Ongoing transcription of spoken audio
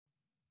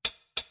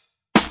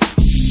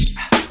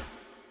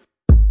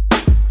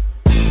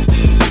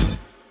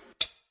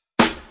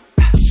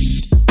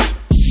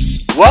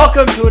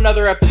Welcome to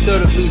another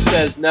episode of Who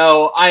Says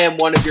No. I am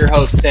one of your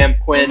hosts, Sam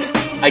Quinn.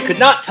 I could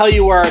not tell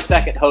you where our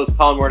second host,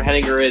 Colin Ward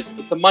Henninger, is.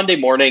 It's a Monday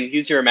morning.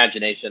 Use your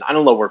imagination. I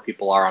don't know where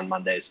people are on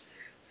Mondays.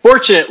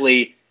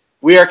 Fortunately,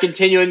 we are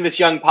continuing this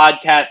young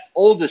podcast's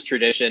oldest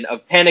tradition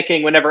of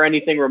panicking whenever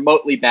anything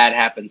remotely bad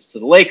happens to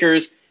the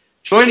Lakers.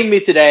 Joining me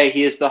today,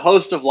 he is the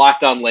host of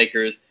Locked On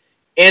Lakers,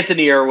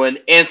 Anthony Irwin.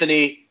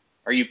 Anthony,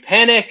 are you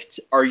panicked?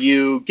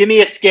 Give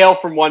me a scale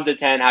from 1 to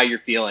 10 how you're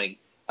feeling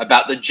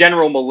about the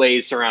general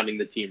malaise surrounding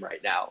the team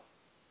right now.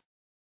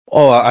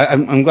 Oh,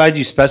 I'm glad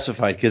you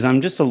specified because I'm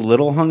just a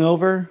little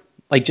hungover,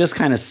 like just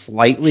kind of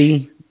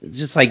slightly,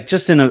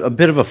 just in a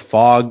bit of a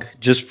fog,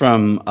 just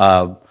from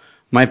my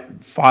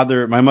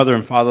mother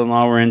and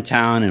father-in-law were in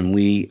town, and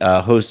we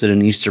hosted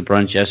an Easter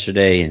brunch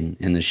yesterday,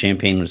 and the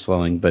champagne was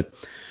flowing. But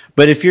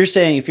if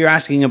you're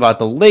asking about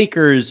the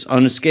Lakers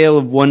on a scale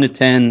of 1 to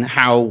 10,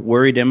 how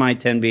worried am I?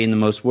 10 being the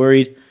most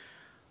worried,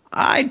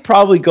 I'd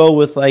probably go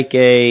with like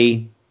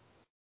a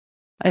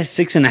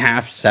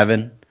 6.5,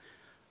 7.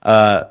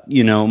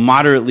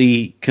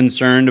 Moderately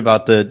concerned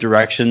about the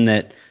direction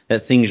that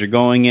things are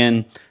going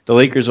in. The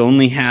Lakers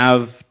only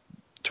have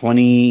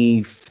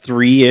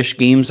 23-ish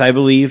games, I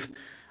believe,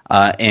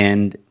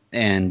 and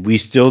we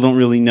still don't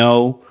really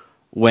know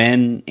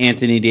when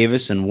Anthony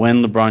Davis and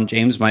when LeBron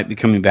James might be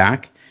coming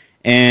back.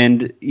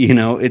 And,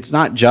 it's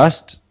not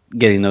just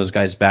getting those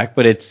guys back,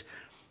 but it's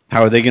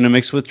how are they going to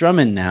mix with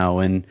Drummond now?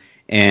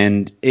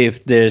 And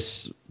if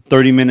this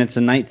 30 minutes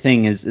a night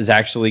thing is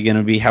actually going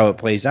to be how it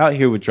plays out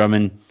here with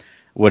Drummond,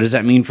 what does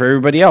that mean for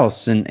everybody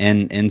else?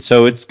 And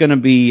so it's going to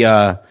be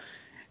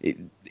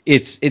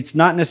it's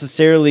not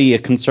necessarily a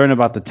concern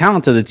about the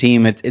talent of the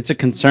team. It's a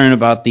concern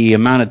about the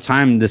amount of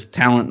time this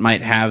talent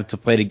might have to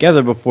play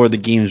together before the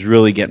games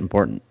really get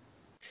important.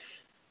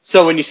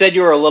 So when you said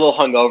you were a little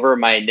hungover,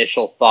 my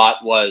initial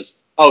thought was,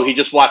 oh, he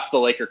just watched the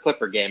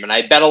Laker-Clipper game. And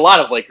I bet a lot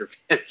of Laker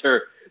fans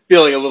are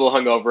feeling a little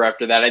hungover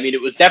after that. I mean,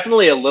 it was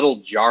definitely a little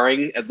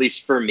jarring, at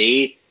least for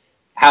me,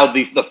 how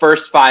the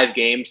first 5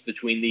 games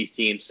between these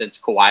teams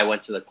since Kawhi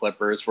went to the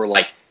Clippers were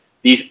like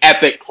these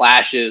epic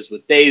clashes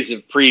with days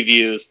of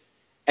previews.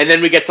 And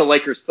then we get to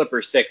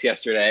Lakers-Clippers 6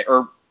 yesterday,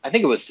 or I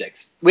think it was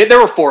 6. There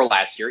were 4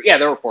 last year. Yeah,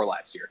 there were 4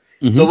 last year.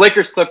 Mm-hmm. So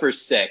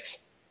Lakers-Clippers 6.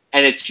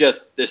 And it's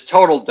just this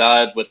total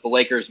dud with the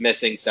Lakers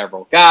missing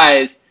several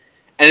guys.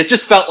 And it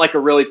just felt like a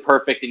really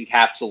perfect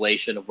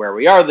encapsulation of where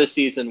we are this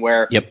season,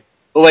 where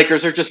the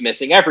Lakers are just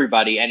missing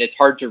everybody, and it's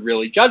hard to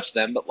really judge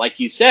them. But like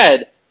you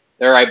said,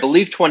 there are, I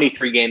believe,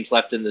 23 games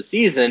left in the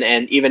season,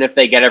 and even if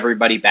they get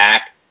everybody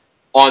back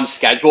on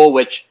schedule,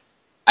 which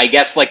I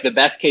guess like the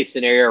best case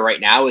scenario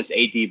right now is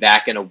AD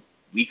back in a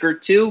week or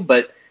 2,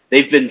 but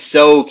they've been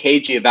so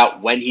cagey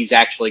about when he's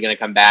actually going to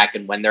come back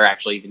and when they're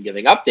actually even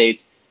giving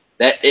updates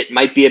that it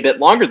might be a bit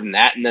longer than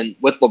that. And then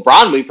with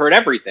LeBron, we've heard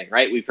everything,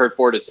 right? We've heard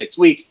 4 to 6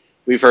 weeks.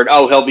 We've heard,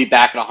 he'll be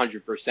back at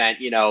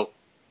 100%,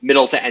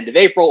 middle to end of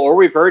April, or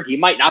we've heard he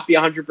might not be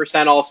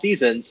 100% all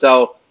season.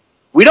 So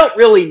we don't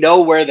really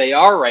know where they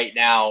are right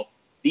now.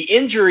 The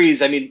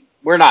injuries, I mean,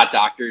 we're not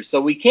doctors, so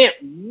we can't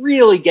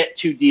really get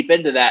too deep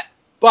into that.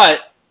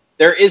 But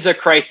there is a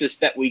crisis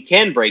that we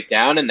can break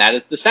down, and that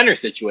is the center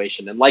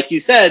situation. And like you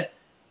said,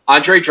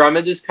 Andre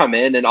Drummond has come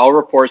in, and all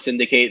reports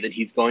indicate that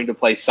he's going to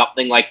play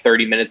something like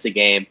 30 minutes a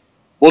game.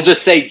 We'll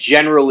just say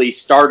generally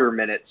starter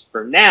minutes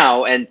for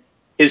now, and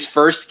his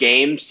first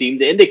game seemed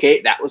to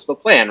indicate that was the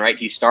plan, right?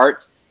 He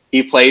starts,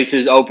 he plays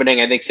his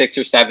opening, I think, 6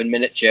 or 7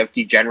 minute shift.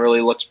 He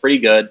generally looks pretty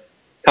good.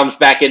 Comes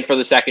back in for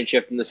the second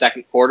shift in the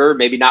second quarter.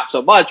 Maybe not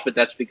so much, but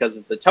that's because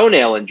of the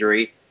toenail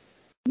injury.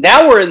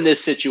 Now we're in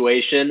this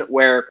situation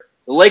where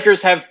the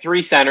Lakers have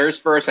 3 centers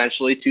for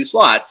essentially 2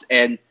 slots.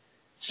 And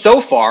so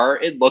far,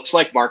 it looks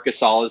like Marc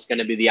Gasol is going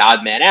to be the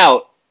odd man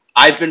out.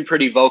 I've been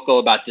pretty vocal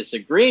about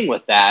disagreeing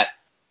with that.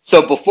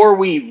 So before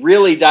we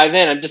really dive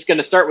in, I'm just going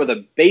to start with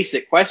a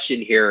basic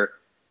question here.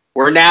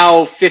 We're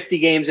now 50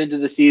 games into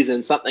the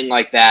season, something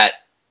like that.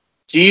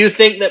 Do you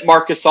think that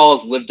Marc Gasol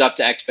has lived up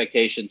to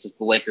expectations as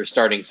the Lakers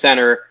starting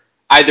center,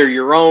 either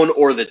your own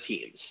or the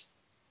team's?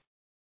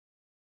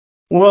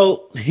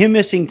 Well, him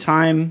missing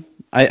time,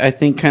 I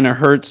think, kind of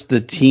hurts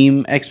the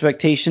team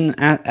expectation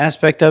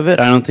aspect of it.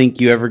 I don't think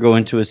you ever go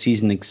into a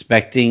season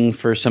expecting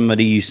for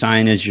somebody you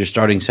sign as your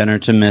starting center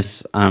to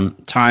miss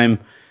time.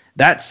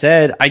 That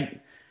said,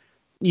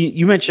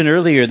 you mentioned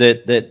earlier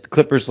that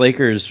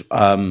Clippers-Lakers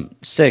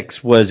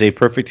 6 was a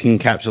perfect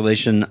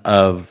encapsulation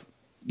of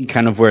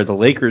kind of where the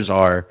Lakers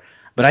are,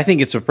 but I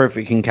think it's a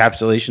perfect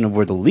encapsulation of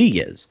where the league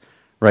is,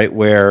 right?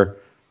 Where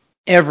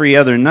every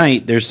other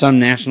night there's some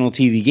national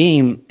TV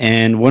game,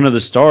 and one of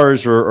the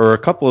stars or a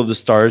couple of the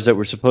stars that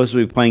were supposed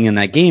to be playing in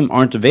that game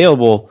aren't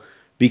available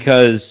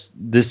because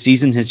this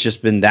season has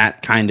just been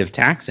that kind of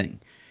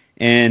taxing.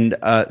 And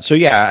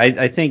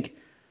I think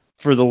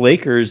for the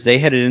Lakers, they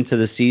headed into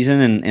the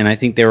season, and I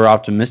think they were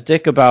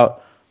optimistic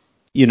about,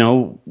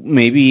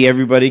 maybe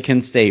everybody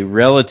can stay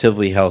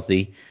relatively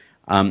healthy.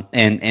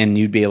 And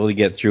you'd be able to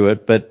get through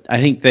it. But I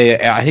think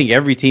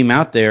every team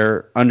out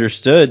there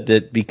understood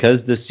that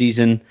because this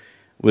season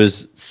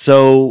was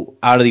so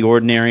out of the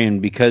ordinary,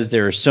 and because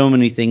there are so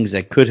many things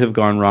that could have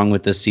gone wrong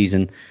with this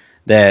season,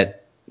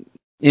 that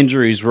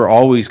injuries were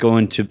always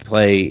going to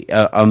play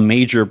a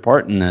major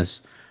part in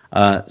this.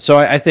 So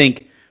I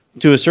think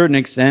to a certain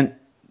extent,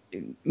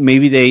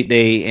 maybe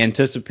they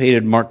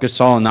anticipated Marc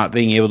Gasol not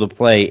being able to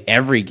play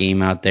every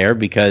game out there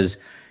because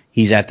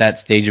he's at that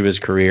stage of his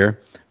career.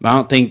 I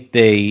don't think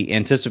they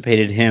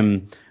anticipated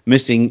him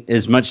missing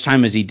as much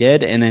time as he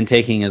did and then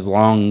taking as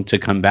long to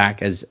come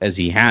back as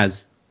he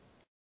has.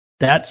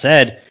 That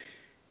said,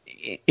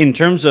 in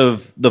terms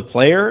of the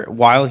player,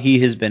 while he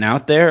has been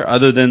out there,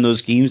 other than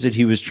those games that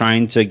he was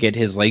trying to get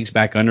his legs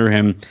back under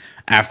him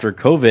after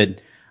COVID,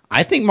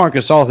 I think Marc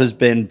Gasol has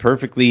been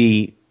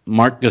perfectly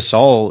Marc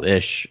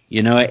Gasol-ish.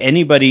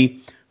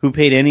 Anybody who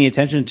paid any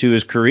attention to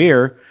his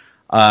career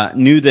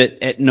knew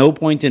that at no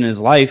point in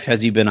his life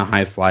has he been a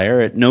high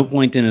flyer. At no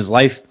point in his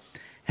life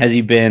has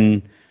he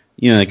been,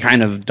 the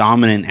kind of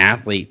dominant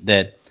athlete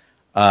that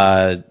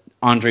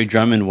Andre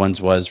Drummond once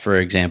was, for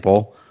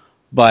example.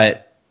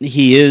 But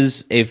he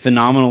is a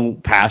phenomenal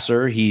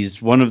passer. He's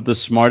one of the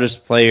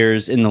smartest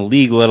players in the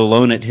league, let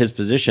alone at his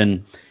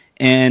position.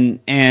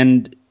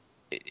 And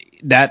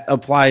that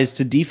applies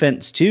to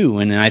defense too.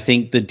 And I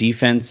think the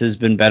defense has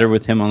been better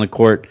with him on the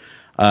court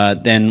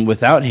than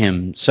without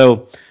him.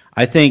 So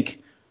I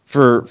think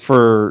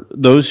for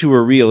those who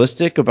are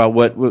realistic about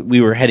what we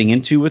were heading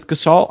into with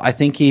Gasol, I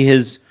think he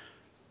has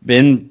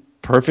been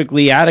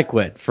perfectly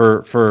adequate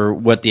for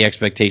what the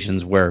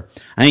expectations were.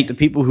 I think the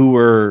people who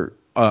were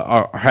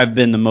have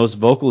been the most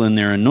vocal in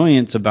their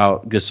annoyance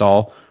about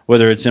Gasol,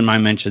 whether it's in my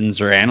mentions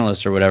or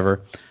analysts or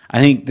whatever, I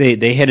think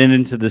they headed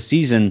into the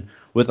season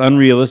with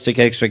unrealistic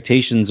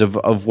expectations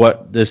of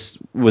what this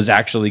was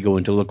actually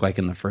going to look like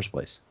in the first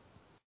place.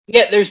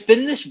 Yeah, there's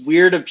been this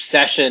weird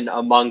obsession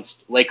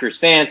amongst Lakers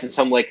fans and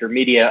some Laker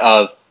media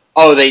of,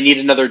 oh, they need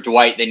another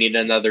Dwight, they need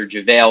another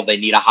JaVale, they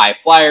need a high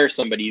flyer,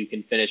 somebody who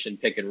can finish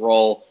and pick and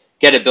roll,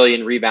 get 1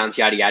 billion rebounds,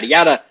 yada, yada,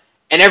 yada.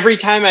 And every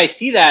time I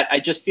see that, I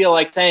just feel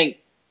like saying,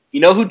 you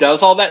know who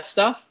does all that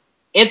stuff?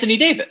 Anthony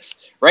Davis,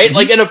 right? Mm-hmm.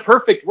 Like in a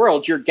perfect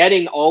world, you're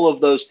getting all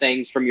of those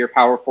things from your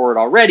power forward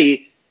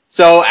already.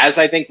 So as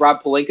I think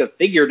Rob Pelinka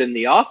figured in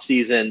the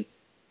offseason,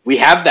 we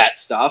have that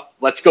stuff.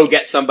 Let's go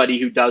get somebody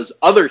who does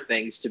other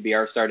things to be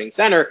our starting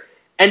center.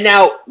 And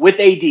now with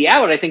AD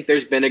out, I think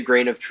there's been a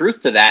grain of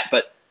truth to that.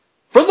 But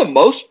for the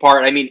most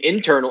part, I mean,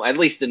 internal, at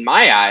least in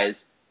my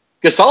eyes,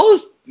 Gasol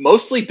has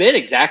mostly been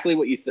exactly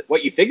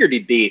what you figured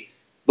he'd be.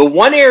 The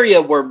one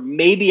area where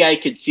maybe I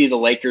could see the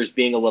Lakers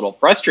being a little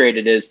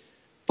frustrated is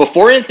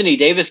before Anthony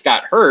Davis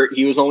got hurt,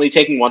 he was only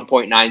taking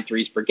 1.9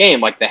 threes per game.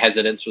 Like the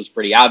hesitance was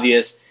pretty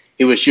obvious.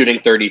 He was shooting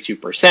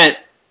 32%.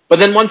 But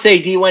then once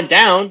AD went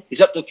down,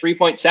 he's up to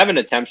 3.7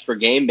 attempts per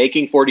game,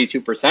 making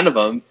 42% of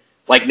them.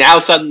 Like now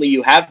suddenly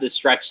you have the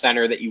stretch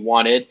center that you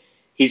wanted.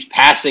 He's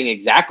passing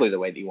exactly the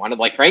way that you wanted.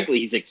 Like frankly,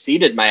 he's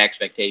exceeded my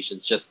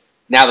expectations just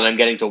now that I'm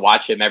getting to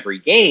watch him every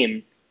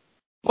game.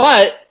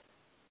 But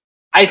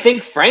I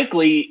think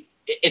frankly,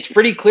 it's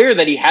pretty clear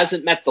that he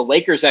hasn't met the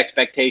Lakers'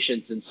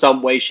 expectations in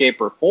some way, shape,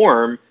 or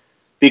form.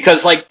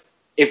 Because like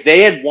if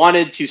they had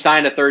wanted to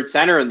sign a third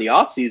center in the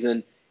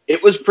offseason,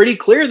 it was pretty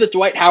clear that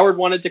Dwight Howard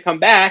wanted to come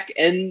back,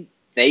 and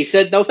they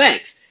said no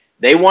thanks.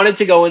 They wanted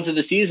to go into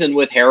the season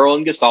with Harrell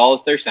and Gasol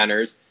as their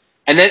centers.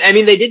 And then, I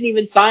mean, they didn't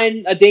even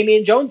sign a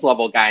Damian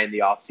Jones-level guy in the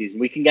offseason.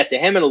 We can get to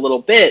him in a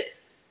little bit.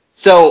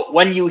 So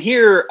when you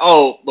hear,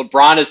 oh,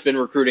 LeBron has been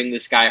recruiting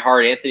this guy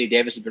hard, Anthony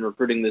Davis has been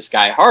recruiting this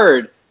guy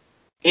hard,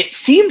 it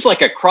seems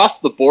like across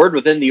the board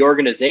within the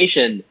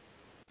organization,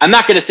 I'm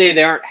not going to say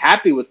they aren't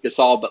happy with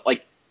Gasol, but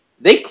like,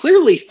 they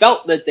clearly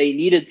felt that they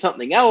needed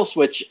something else,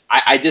 which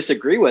I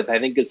disagree with. I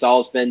think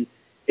Gasol's been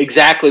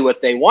exactly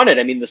what they wanted.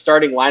 I mean, the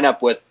starting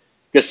lineup with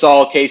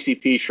Gasol,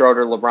 KCP,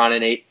 Schroeder,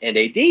 LeBron, and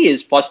AD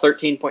is plus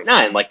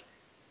 13.9. Like,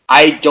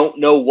 I don't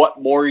know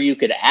what more you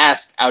could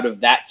ask out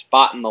of that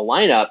spot in the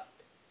lineup.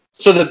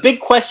 So the big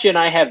question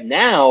I have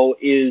now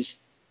is,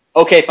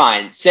 okay,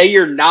 fine. Say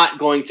you're not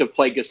going to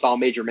play Gasol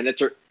major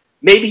minutes, or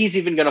maybe he's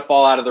even going to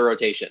fall out of the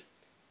rotation.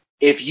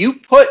 If you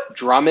put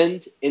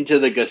Drummond into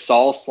the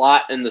Gasol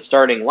slot in the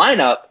starting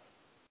lineup,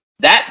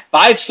 that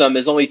fivesome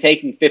is only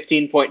taking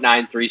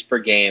 15.9 threes per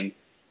game.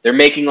 They're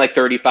making like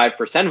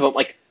 35% of them.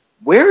 Like,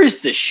 where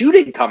is the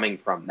shooting coming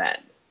from then?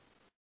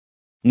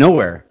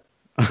 Nowhere.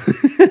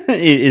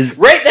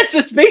 Right,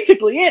 that's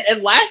basically it.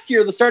 And last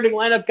year, the starting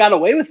lineup got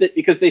away with it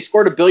because they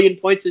scored 1 billion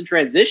points in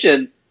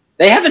transition.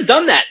 They haven't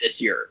done that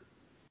this year.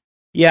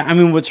 Yeah, I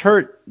mean, what's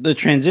hurt the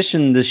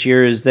transition this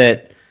year is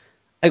that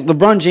like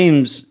LeBron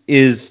James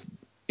is,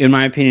 in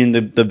my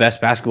opinion, the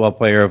best basketball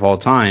player of all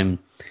time.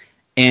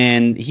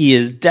 And he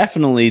is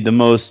definitely the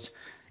most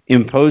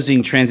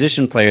imposing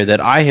transition player that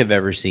I have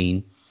ever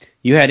seen.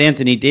 You had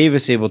Anthony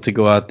Davis able to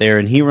go out there,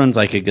 and he runs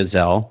like a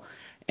gazelle.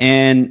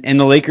 And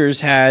the Lakers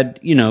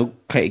had,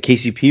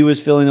 KCP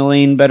was filling the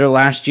lane better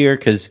last year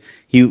because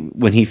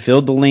when he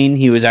filled the lane,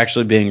 he was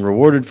actually being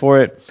rewarded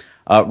for it.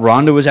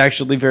 Rondo was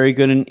actually very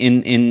good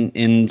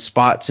in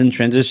spots in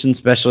transition,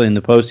 especially in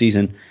the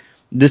postseason.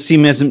 This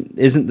team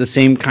isn't the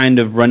same kind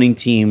of running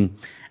team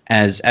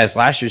as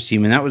last year's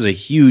team, and that was a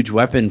huge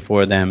weapon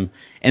for them.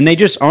 And they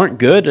just aren't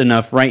good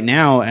enough right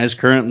now, as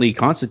currently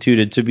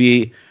constituted, to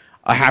be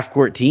a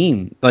half-court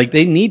team. Like,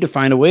 they need to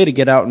find a way to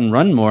get out and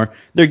run more.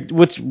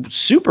 What's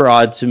super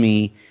odd to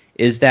me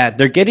is that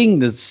they're getting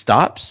the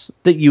stops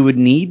that you would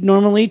need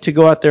normally to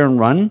go out there and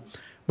run,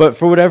 but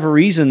for whatever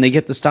reason, they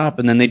get the stop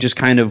and then they just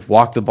kind of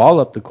walk the ball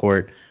up the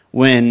court,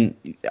 when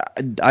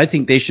I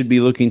think they should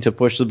be looking to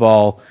push the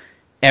ball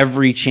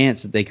every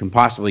chance that they can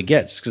possibly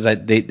get, just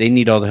because they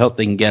need all the help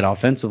they can get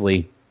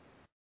offensively.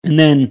 And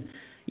then,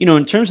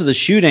 in terms of the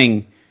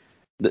shooting,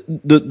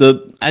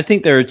 I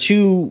think there are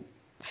two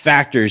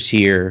factors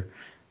here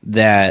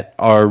that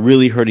are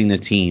really hurting the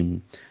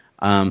team.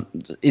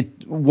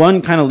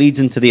 One kind of leads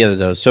into the other,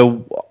 though.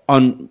 So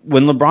when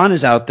LeBron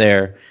is out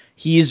there,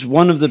 he's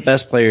one of the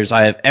best players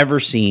I have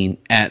ever seen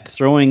at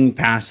throwing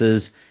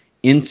passes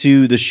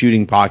into the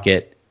shooting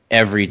pocket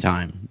every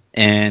time.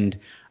 And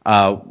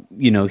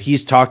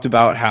he's talked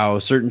about how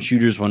certain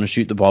shooters want to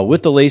shoot the ball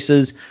with the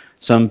laces.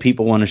 Some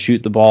people want to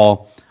shoot the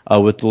ball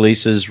with the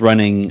laces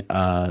running,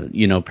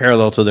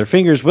 parallel to their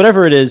fingers.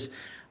 Whatever it is,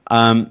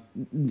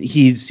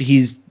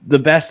 he's the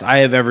best I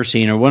have ever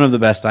seen, or one of the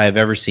best I have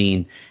ever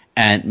seen,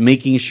 at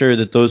making sure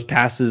that those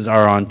passes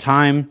are on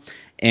time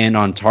and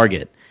on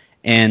target.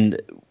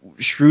 And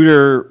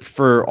Schroeder,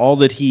 for all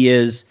that he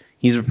is,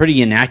 he's a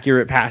pretty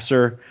inaccurate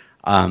passer.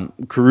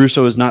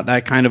 Caruso is not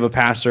that kind of a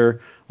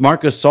passer.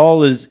 Marc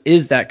Gasol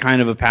is that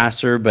kind of a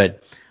passer,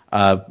 but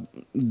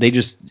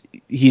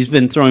he's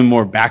been throwing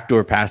more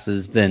backdoor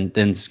passes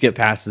than skip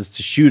passes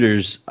to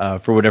shooters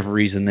for whatever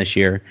reason this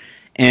year.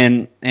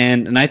 And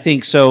I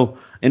think so.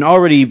 An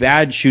already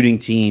bad shooting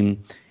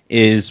team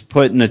is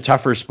put in a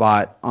tougher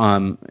spot,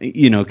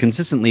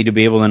 consistently to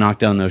be able to knock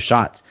down those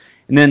shots.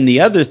 And then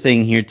the other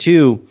thing here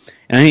too,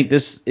 and I think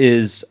this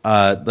is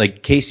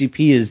like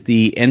KCP is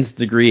the nth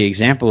degree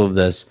example of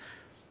this.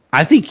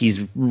 I think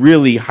he's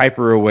really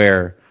hyper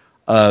aware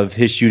of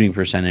his shooting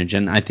percentage,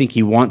 and I think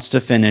he wants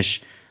to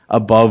finish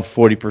above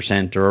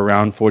 40% or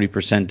around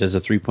 40% as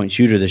a three-point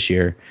shooter this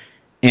year.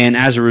 And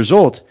as a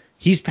result,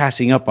 he's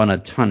passing up on a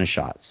ton of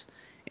shots,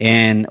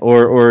 and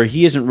or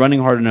he isn't running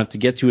hard enough to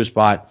get to a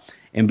spot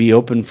and be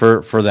open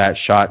for that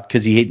shot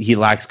because he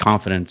lacks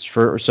confidence.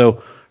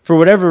 So for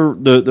whatever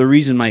the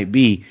reason might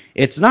be,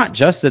 it's not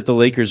just that the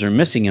Lakers are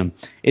missing him.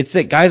 It's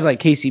that guys like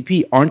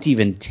KCP aren't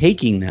even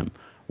taking them,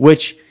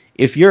 which,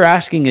 if you're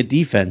asking a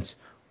defense,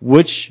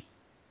 what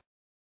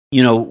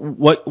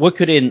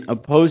could an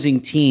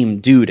opposing team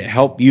do to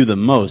help you the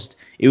most,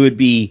 it would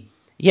be,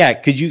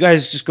 could you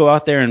guys just go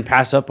out there and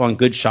pass up on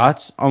good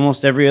shots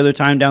almost every other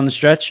time down the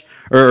stretch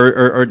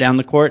or down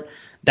the court?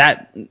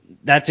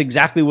 That's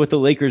exactly what the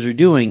Lakers are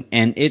doing,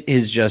 and it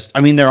is just,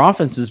 their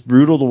offense is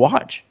brutal to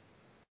watch.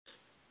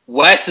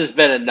 Wes has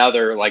been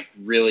another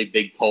really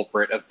big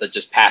culprit of the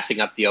just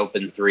passing up the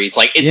open threes.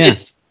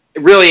 It's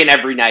really in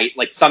every night.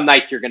 Like, some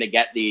nights you're going to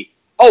get the,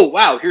 oh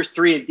wow, here's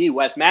 3-and-D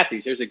Wes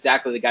Matthews. Here's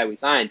exactly the guy we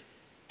signed.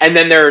 And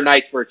then there are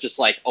nights where it's just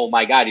like, oh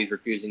my God, he's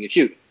refusing to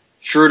shoot.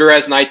 Schroeder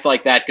has nights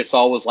like that.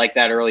 Gasol was like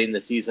that early in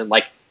the season.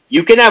 Like,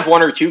 you can have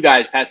one or two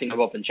guys passing up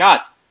open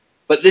shots,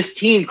 but this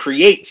team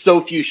creates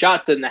so few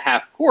shots in the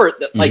half court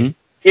that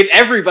if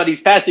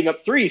everybody's passing up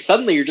threes,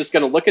 suddenly you're just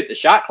going to look at the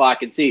shot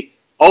clock and see,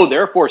 oh,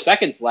 there are 4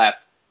 seconds left.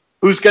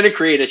 Who's going to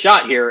create a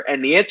shot here?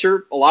 And the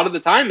answer a lot of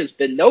the time has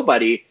been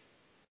nobody.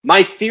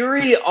 My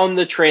theory on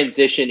the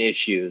transition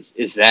issues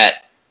is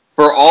that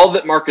for all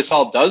that Marc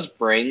Gasol does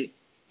bring,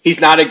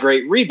 he's not a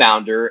great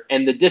rebounder,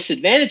 and the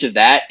disadvantage of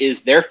that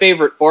is their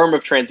favorite form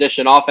of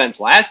transition offense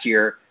last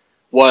year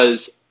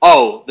was,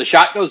 the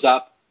shot goes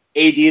up,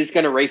 AD is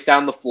going to race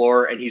down the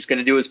floor, and he's going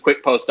to do his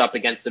quick post up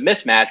against the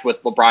mismatch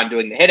with LeBron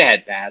doing the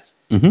hit-ahead pass.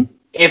 Mm-hmm.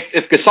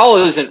 If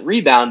Gasol isn't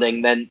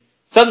rebounding, then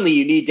suddenly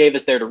you need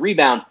Davis there to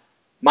rebound.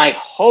 My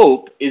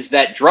hope is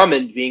that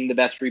Drummond, being the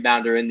best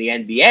rebounder in the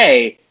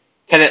NBA,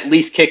 can at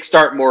least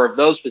kickstart more of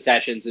those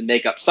possessions and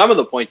make up some of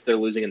the points they're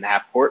losing in the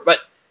half court. But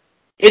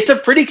it's a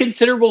pretty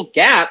considerable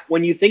gap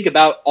when you think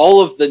about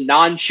all of the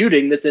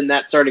non-shooting that's in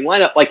that starting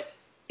lineup. Like,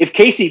 if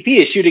KCP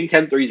is shooting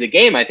 10 threes a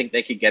game, I think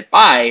they could get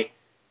by.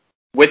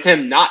 With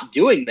him not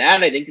doing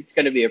that, I think it's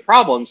going to be a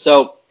problem.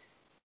 So,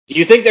 do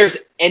you think there's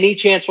any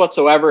chance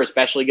whatsoever,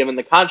 especially given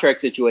the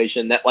contract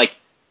situation, that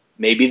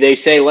maybe they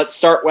say, let's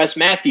start Wes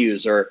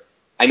Matthews? Or,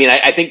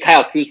 I think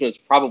Kyle Kuzma is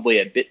probably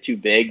a bit too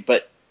big,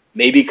 but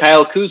maybe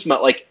Kyle Kuzma,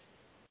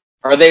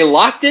 are they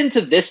locked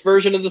into this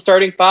version of the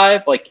starting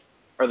five?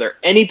 Are there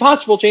any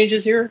possible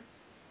changes here?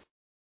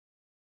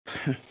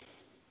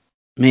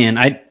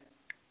 Man,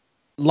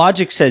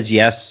 logic says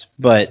yes,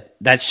 but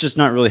that's just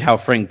not really how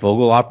Frank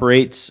Vogel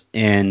operates.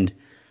 And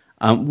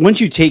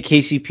once you take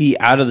KCP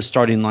out of the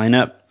starting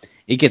lineup,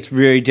 it gets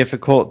very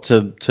difficult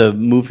to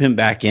move him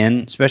back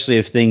in, especially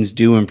if things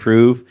do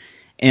improve.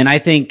 And I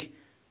think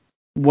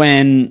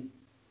when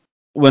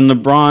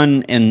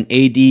LeBron and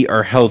AD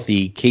are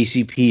healthy,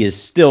 KCP is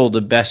still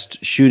the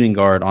best shooting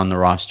guard on the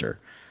roster.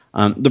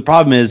 The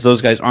problem is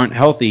those guys aren't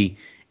healthy,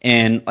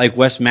 and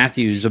Wes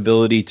Matthews'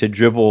 ability to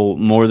dribble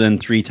more than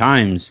 3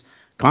 times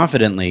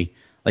confidently,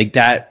 like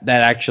that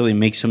actually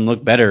makes him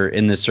look better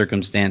in this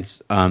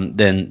circumstance than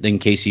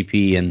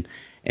KCP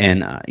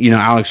and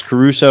Alex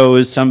Caruso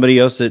is somebody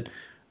else that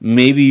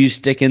maybe you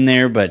stick in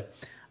there, but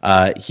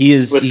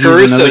he's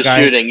Caruso's another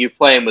guy. shooting, you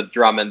play him with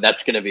Drummond,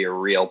 that's going to be a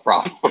real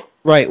problem.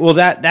 Right. Well,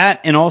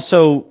 that and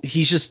also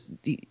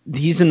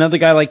he's another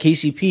guy like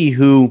KCP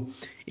who,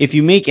 if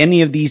you make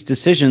any of these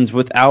decisions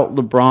without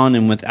LeBron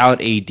and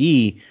without AD,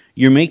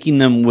 you're making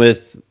them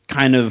with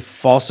kind of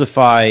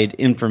falsified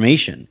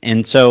information.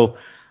 And so,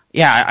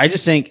 yeah, I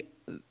just think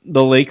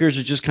the Lakers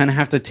are just kind of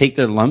have to take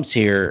their lumps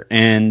here.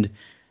 And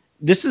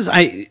this is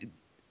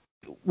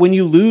when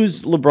you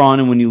lose LeBron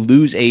and when you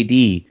lose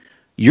AD,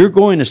 you're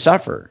going to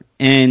suffer.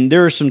 And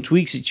there are some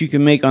tweaks that you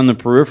can make on the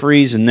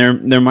peripheries, and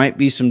there might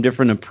be some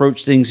different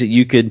approach things that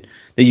you could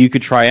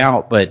try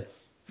out. But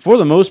for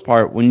the most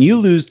part, when you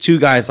lose two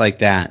guys like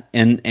that,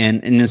 and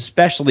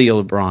especially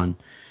LeBron,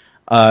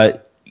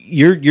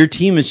 your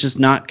team is just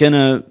not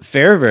gonna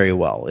fare very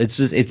well. It's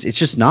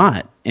just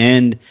not.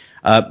 And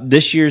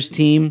this year's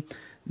team,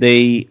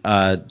 they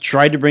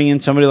tried to bring in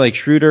somebody like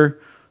Schroeder,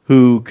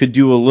 who could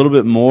do a little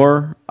bit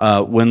more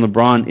when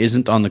LeBron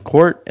isn't on the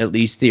court, at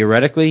least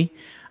theoretically.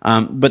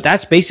 But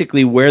that's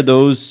basically where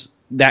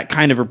that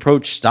kind of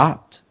approach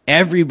stopped.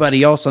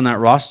 Everybody else on that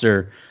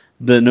roster,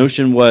 the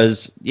notion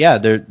was, yeah,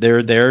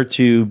 they're there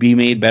to be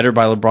made better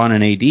by LeBron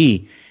and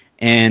AD.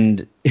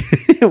 And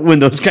when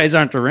those guys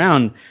aren't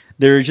around,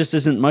 there just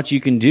isn't much you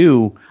can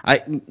do.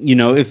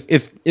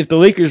 If the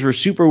Lakers were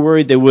super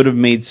worried, they would have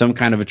made some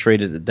kind of a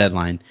trade at the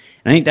deadline.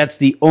 And I think that's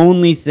the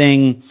only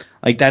thing,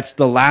 like that's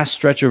the last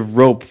stretch of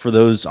rope for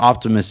those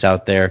optimists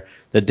out there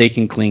that they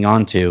can cling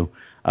on to.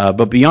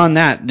 But beyond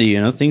that,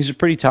 things are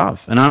pretty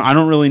tough. And I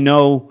don't really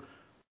know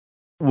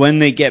when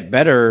they get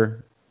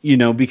better,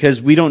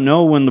 because we don't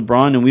know when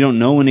LeBron and we don't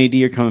know when AD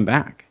are coming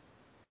back.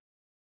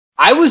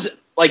 I was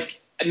like,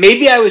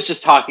 maybe I was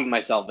just talking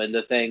myself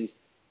into things.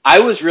 I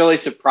was really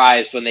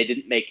surprised when they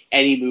didn't make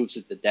any moves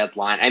at the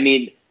deadline. I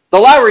mean, the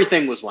Lowry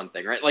thing was one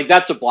thing, right? Like,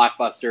 that's a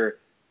blockbuster.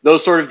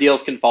 Those sort of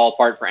deals can fall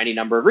apart for any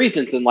number of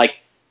reasons. And, like,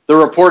 the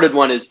reported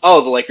one is,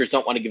 the Lakers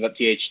don't want to give up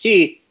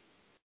THT.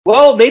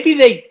 Well, maybe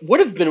they would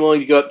have been willing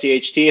to go up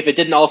THT if it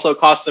didn't also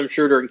cost them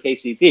Schroeder and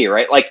KCP,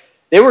 right? Like,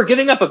 they were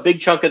giving up a big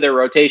chunk of their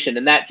rotation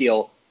in that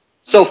deal.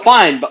 So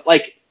fine, but,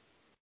 like,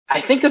 I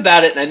think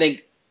about it and I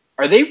think,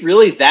 are they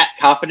really that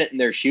confident in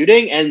their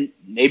shooting? And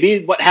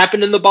maybe what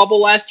happened in the bubble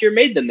last year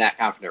made them that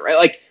confident, right?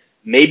 Like,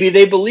 maybe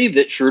they believe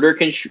that Schroeder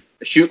can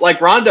shoot like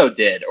Rondo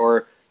did,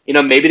 or,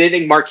 maybe they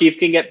think Markieff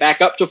can get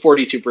back up to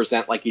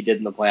 42% like he did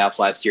in the playoffs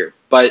last year.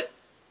 But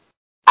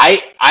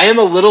I am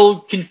a little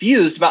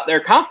confused about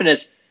their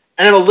confidence,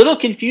 and I'm a little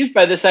confused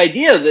by this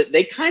idea that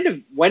they kind of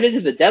went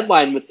into the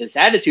deadline with this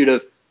attitude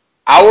of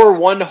our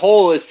one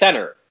hole is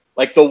center.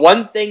 Like, the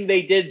one thing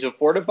they did to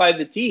fortify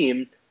the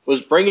team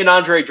was bring in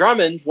Andre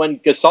Drummond when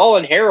Gasol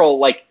and Harrell,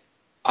 like,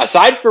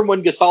 aside from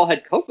when Gasol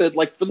had COVID,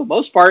 like, for the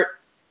most part,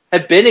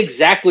 have been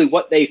exactly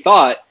what they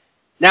thought.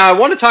 Now, I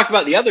want to talk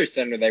about the other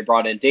center they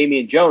brought in,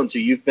 Damian Jones, who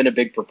you've been a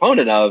big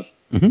proponent of.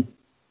 Mm-hmm.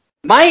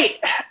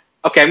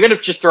 Okay, I'm going to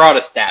just throw out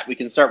a stat. We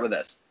can start with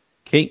this.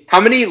 Okay. How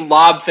many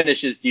lob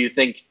finishes do you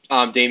think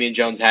Damian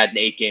Jones had in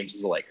 8 games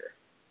as a Laker?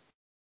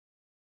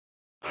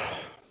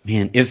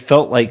 Man, it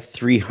felt like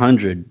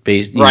 300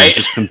 based, right?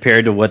 Just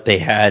compared to what they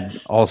had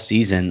all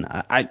season.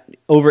 I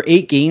over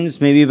 8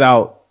 games, maybe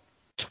about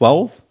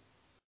 12.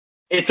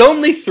 It's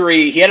only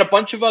 3. He had a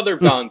bunch of other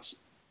dunks,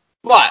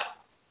 but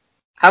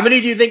how many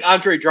do you think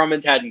Andre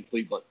Drummond had in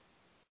Cleveland?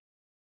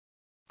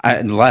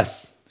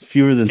 Less,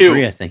 fewer than 2.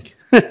 3, I think.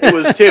 It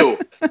was 2.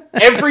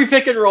 Every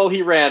pick and roll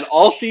he ran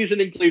all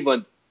season in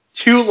Cleveland,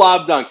 2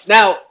 lob dunks.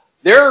 Now,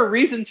 there are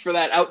reasons for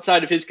that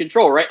outside of his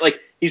control, right? Like,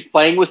 he's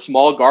playing with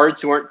small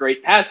guards who aren't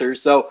great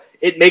passers, so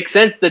it makes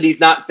sense that he's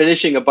not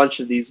finishing a bunch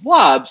of these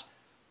lobs.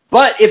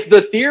 But if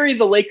the theory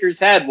the Lakers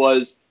had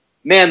was,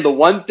 man, the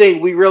one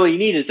thing we really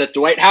need is that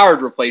Dwight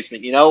Howard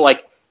replacement,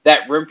 like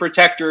that rim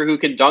protector who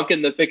can dunk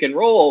in the pick and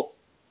roll,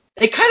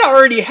 they kind of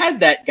already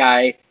had that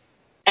guy,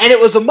 and it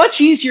was a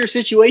much easier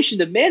situation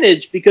to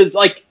manage because,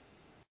 like,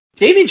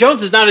 Damian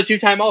Jones is not a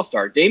 2-time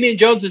All-Star. Damian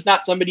Jones is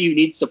not somebody who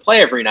needs to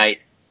play every night.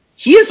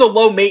 He is a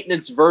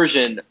low-maintenance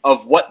version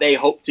of what they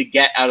hope to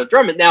get out of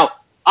Drummond. Now,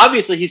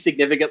 obviously, he's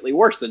significantly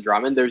worse than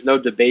Drummond. There's no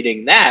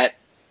debating that.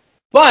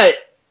 But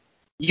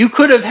you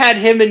could have had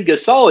him and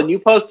Gasol, and you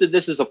posted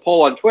this as a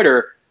poll on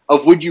Twitter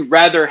of would you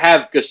rather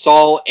have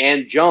Gasol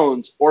and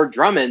Jones or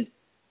Drummond.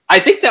 I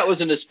think that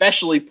was an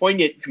especially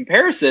poignant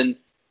comparison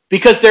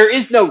because there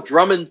is no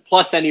Drummond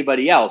plus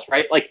anybody else,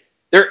 right? Like,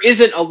 there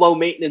isn't a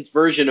low-maintenance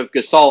version of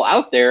Gasol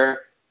out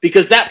there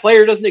because that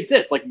player doesn't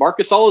exist. Like, Marc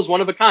Gasol is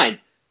one of a kind.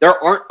 There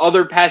aren't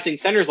other passing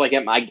centers like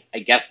him. I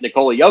guess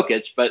Nikola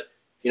Jokic, but,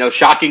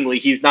 shockingly,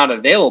 he's not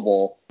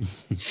available.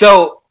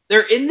 So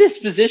they're in this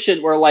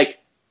position where, like,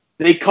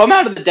 they come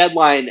out of the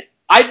deadline,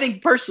 I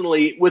think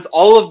personally, with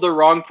all of the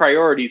wrong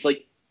priorities.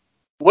 Like,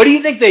 what do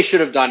you think they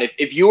should have done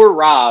if you were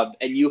Rob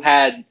and you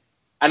had,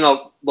 I don't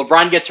know,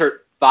 LeBron gets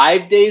hurt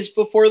 5 days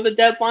before the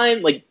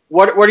deadline? Like,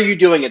 what are you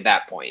doing at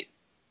that point?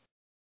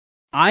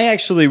 I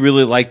actually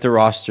really like the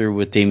roster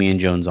with Damian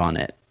Jones on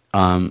it.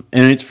 And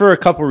it's for a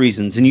couple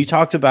reasons. And you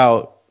talked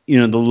about,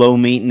 the low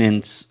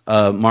maintenance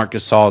Marc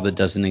Gasol that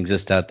doesn't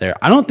exist out there.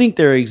 I don't think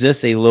there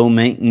exists a low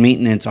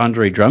maintenance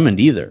Andre Drummond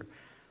either.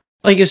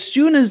 Like, as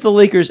soon as the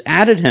Lakers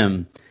added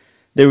him,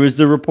 there was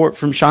the report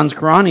from Shams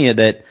Charania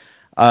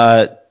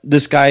that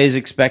this guy is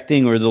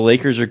expecting, or the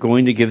Lakers are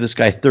going to give this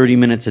guy 30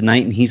 minutes a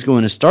night and he's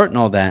going to start and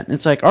all that. And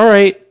it's like, all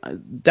right,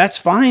 that's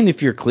fine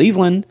if you're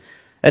Cleveland.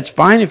 That's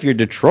fine if you're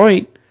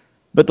Detroit.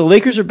 But the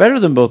Lakers are better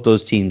than both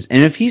those teams.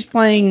 And if he's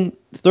playing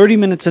 30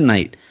 minutes a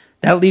night,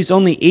 that leaves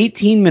only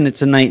 18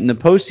 minutes a night in the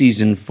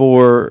postseason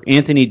for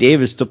Anthony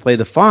Davis to play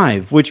the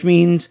 5, which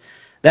means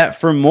that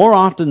for more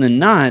often than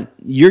not,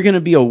 you're going to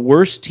be a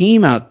worse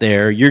team out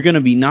there. You're going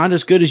to be not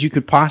as good as you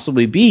could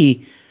possibly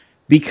be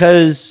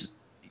because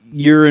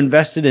you're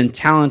invested in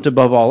talent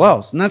above all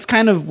else. And that's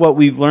kind of what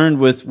we've learned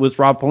with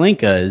Rob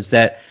Pelinka, is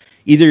that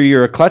either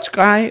you're a clutch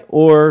guy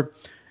or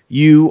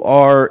you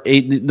are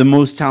the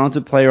most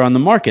talented player on the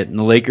market. And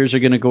the Lakers are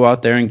going to go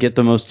out there and get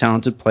the most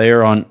talented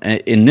player on,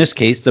 in this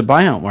case, the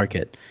buyout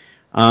market.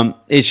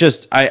 It's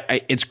just,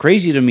 it's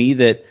crazy to me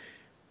that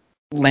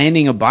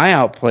landing a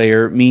buyout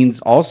player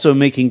means also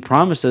making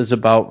promises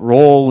about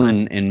role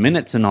and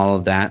minutes and all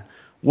of that,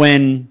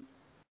 when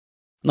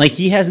like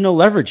he has no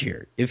leverage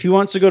here. If he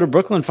wants to go to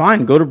Brooklyn,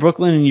 fine, go to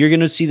Brooklyn, and you're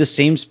going to see the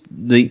same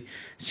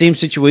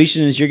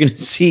situation as you're going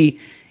to see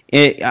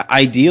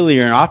ideally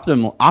or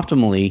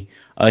optimally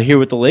here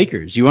with the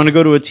Lakers. You want to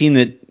go to a team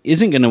that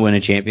isn't going to win a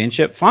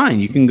championship, fine.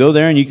 You can go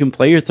there and you can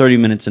play your 30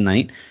 minutes a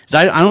night. So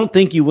I don't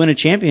think you win a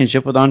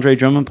championship with Andre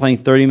Drummond playing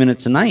 30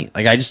 minutes a night.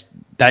 Like,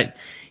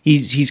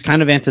 he's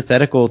kind of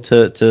antithetical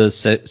to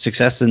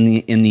success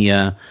in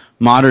the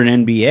modern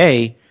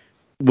NBA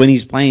when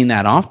he's playing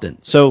that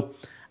often. So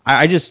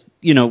I just,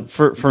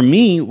 for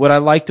me, what I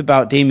liked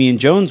about Damian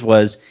Jones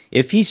was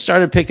if he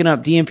started picking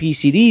up DNP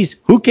CDs,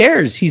 who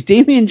cares? He's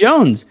Damian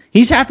Jones.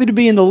 He's happy to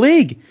be in the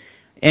league.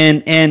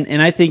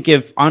 And I think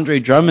if Andre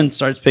Drummond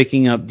starts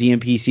picking up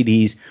DNP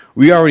CDs,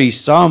 we already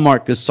saw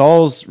Marc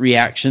Gasol's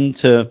reaction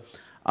to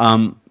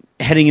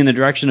heading in the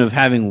direction of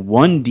having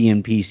one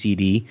DNP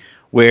CD,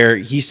 where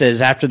he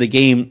says after the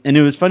game, and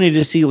it was funny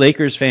to see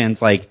Lakers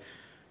fans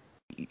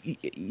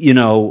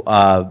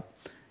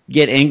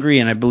get angry,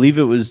 and I believe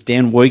it was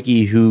Dan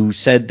Wojcicki who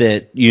said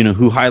that,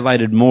 who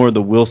highlighted more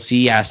the we'll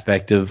see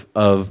aspect of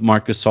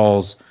Marc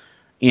Gasol's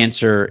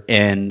answer,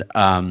 and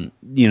I'll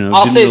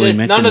didn't say really this: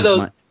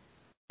 mention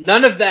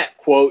none of that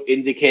quote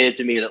indicated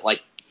to me that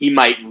like he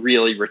might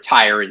really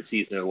retire in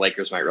season, or the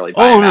Lakers might really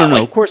buy him out.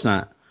 No, of course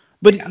not.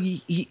 But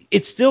yeah.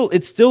 It's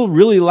still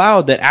really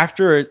loud that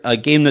after a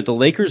game that the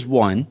Lakers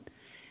won,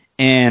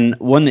 and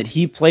one that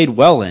he played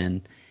well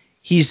in,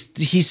 he's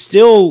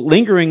still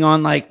lingering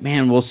on like,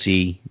 man, we'll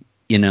see.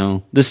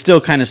 This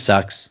still kind of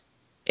sucks.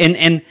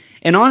 And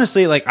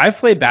honestly, like, I've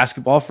played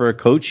basketball for a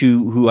coach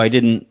who I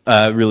didn't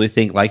really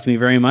think liked me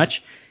very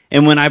much.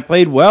 And when I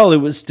played well, it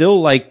was still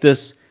like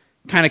this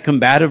kind of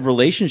combative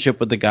relationship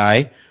with the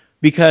guy,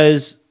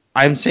 because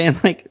I'm saying,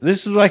 like,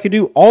 this is what I could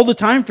do all the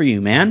time for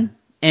you, man.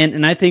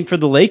 And I think for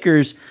the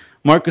Lakers,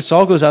 Marc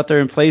Gasol goes out there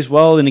and plays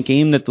well in a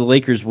game that the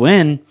Lakers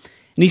win,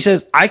 and he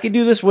says, I could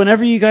do this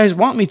whenever you guys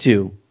want me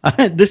to.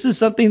 This is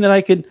something that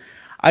I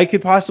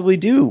could possibly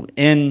do.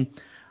 And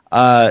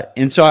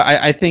so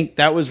I think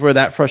that was where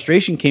that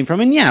frustration came from.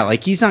 And yeah,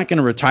 like, he's not going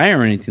to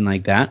retire or anything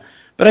like that,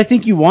 but I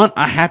think you want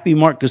a happy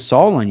Marc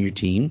Gasol on your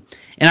team.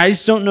 And I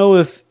just don't know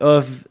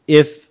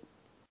if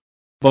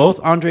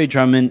both Andre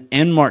Drummond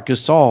and Marc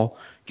Gasol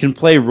can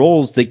play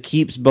roles that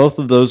keeps both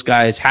of those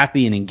guys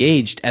happy and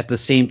engaged at the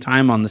same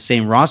time on the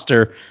same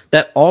roster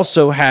that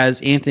also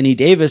has Anthony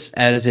Davis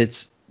as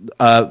its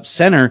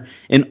center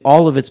in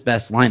all of its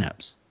best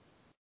lineups.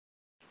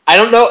 I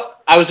don't know.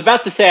 I was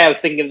about to say I was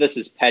thinking of this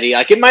as petty.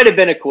 Like, it might have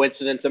been a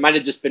coincidence. It might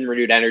have just been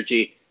renewed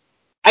energy.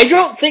 I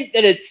don't think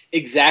that it's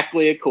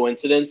exactly a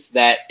coincidence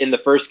that in the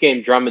first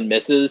game Drummond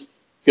misses,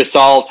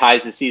 Gasol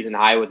ties his season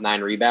high with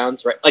 9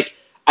 rebounds, right? Like,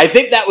 I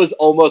think that was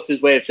almost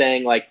his way of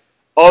saying, like,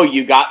 oh,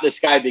 you got this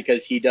guy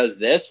because he does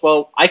this?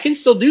 Well, I can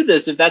still do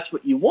this if that's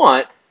what you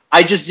want.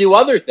 I just do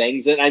other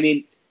things. And, I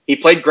mean, he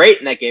played great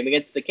in that game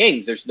against the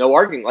Kings. There's no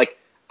arguing. Like,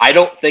 I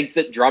don't think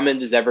that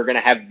Drummond is ever going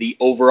to have the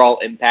overall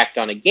impact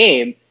on a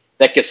game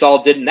that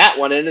Gasol did in that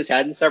one and has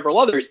had in several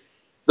others.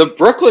 The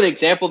Brooklyn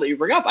example that you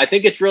bring up, I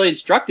think it's really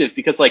instructive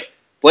because, like,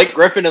 Blake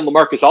Griffin and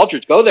LaMarcus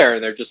Aldridge go there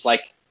and they're just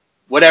like,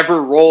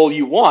 whatever role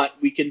you want,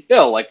 we can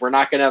fill. Like, we're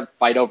not going to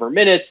fight over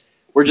minutes.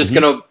 We're just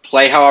going to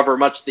play however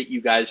much that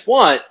you guys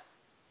want.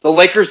 The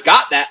Lakers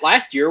got that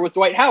last year with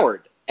Dwight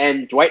Howard.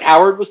 And Dwight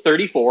Howard was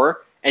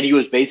 34, and he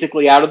was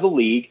basically out of the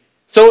league.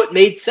 So it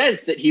made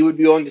sense that he would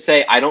be willing to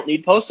say, I don't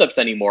need post-ups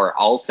anymore.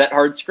 I'll set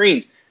hard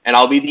screens, and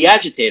I'll be the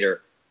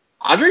agitator.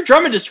 Andre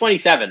Drummond is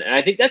 27, and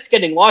I think that's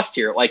getting lost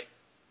here. Like,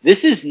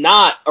 this is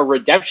not a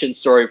redemption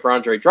story for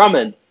Andre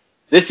Drummond.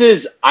 This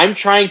is, I'm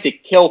trying to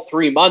kill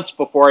 3 months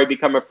before I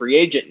become a free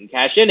agent and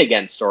cash in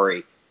again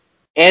story.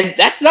 And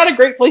that's not a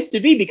great place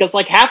to be because,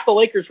 like, half the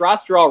Lakers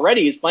roster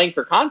already is playing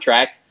for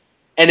contracts.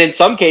 And in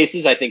some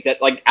cases, I think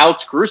that like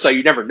Alex Caruso,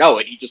 you never know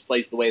it. He just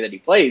plays the way that he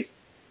plays.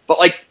 But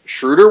like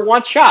Schroeder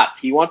wants shots.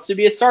 He wants to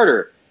be a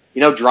starter.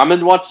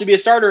 Drummond wants to be a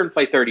starter and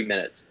play 30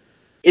 minutes.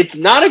 It's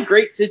not a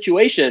great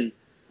situation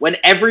when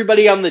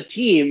everybody on the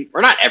team,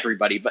 or not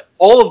everybody, but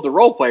all of the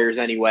role players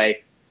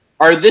anyway,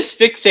 are this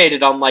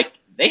fixated on like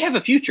they have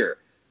a future.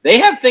 They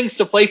have things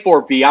to play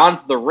for beyond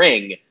the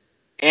ring.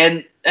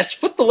 And that's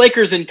put the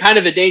Lakers in kind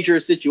of a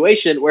dangerous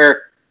situation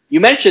where you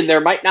mentioned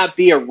there might not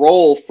be a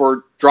role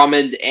for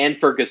Drummond and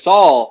for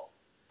Gasol.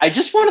 I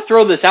just want to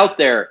throw this out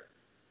there.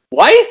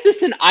 Why is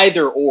this an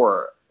either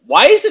or?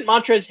 Why isn't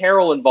Montrezl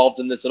Harrell involved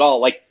in this at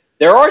all? Like,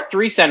 there are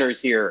three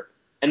centers here,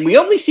 and we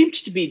only seem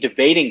to be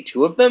debating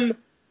two of them.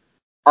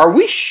 Are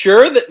we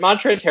sure that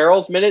Montrezl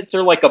Harrell's minutes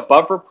are like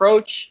above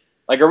reproach?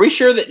 Like, are we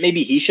sure that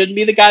maybe he shouldn't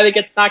be the guy that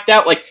gets knocked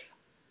out? Like,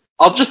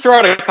 I'll just throw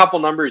out a couple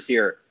numbers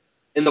here.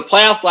 In the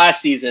playoffs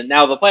last season,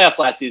 now the playoffs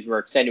last season were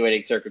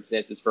extenuating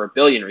circumstances for a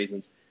billion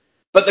reasons,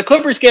 but the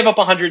Clippers gave up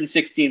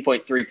 116.3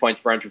 points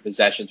per 100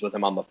 possessions with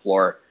him on the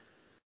floor.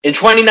 In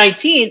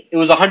 2019, it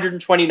was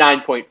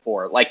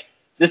 129.4. Like,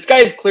 this guy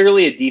is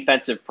clearly a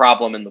defensive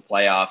problem in the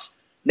playoffs.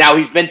 Now,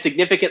 he's been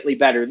significantly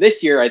better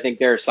this year. I think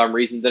there are some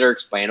reasons that are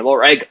explainable,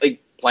 right?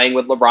 Like, playing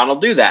with LeBron will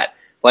do that.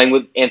 Playing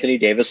with Anthony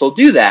Davis will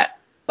do that.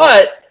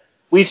 But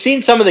we've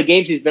seen some of the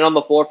games he's been on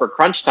the floor for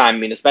crunch time, I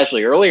mean,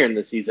 especially earlier in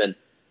the season.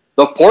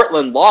 The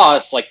Portland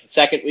loss, like the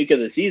second week of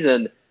the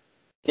season,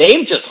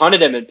 Dame just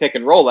hunted him in pick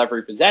and roll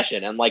every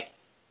possession. And, like,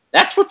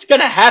 that's what's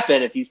going to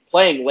happen if he's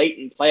playing late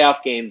in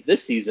playoff games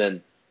this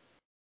season.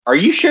 Are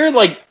you sure,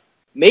 like,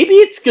 maybe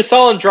it's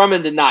Gasol and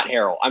Drummond and not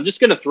Harrell? I'm just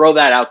going to throw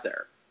that out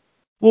there.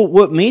 Well,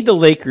 what made the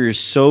Lakers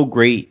so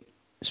great,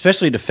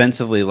 especially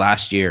defensively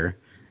last year,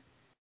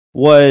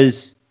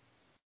 was,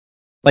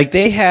 like,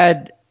 they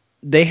had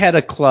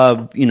a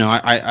club,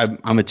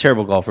 I'm a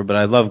terrible golfer, but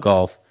I love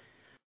golf.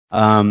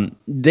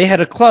 They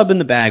had a club in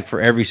the bag for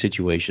every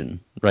situation,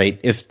 right?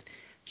 If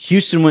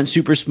Houston went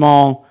super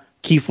small,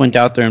 Keith went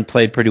out there and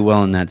played pretty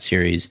well in that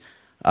series.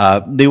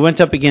 They went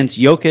up against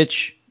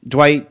Jokic.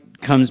 Dwight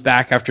comes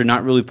back after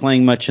not really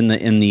playing much in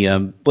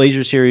the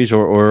Blazer series,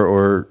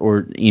 or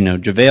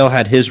JaVale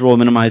had his role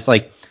minimized.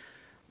 Like,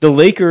 the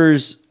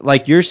Lakers,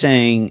 like you're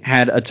saying,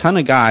 had a ton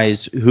of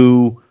guys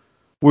who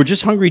were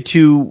just hungry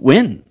to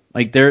win.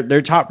 Like,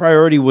 their top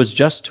priority was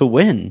just to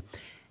win.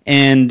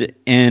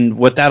 And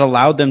what that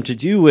allowed them to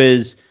do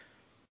is,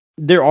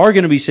 there are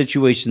going to be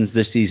situations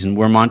this season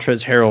where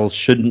Montrezl Harrell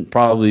shouldn't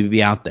probably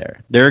be out there.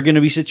 There are going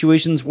to be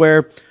situations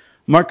where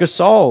Marc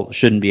Gasol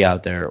shouldn't be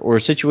out there, or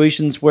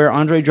situations where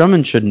Andre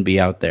Drummond shouldn't be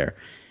out there.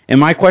 And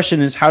my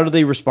question is, how do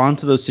they respond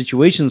to those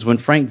situations when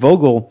Frank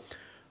Vogel,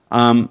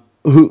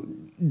 who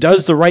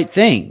does the right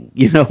thing,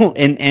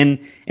 and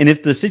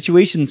if the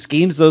situation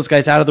schemes those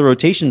guys out of the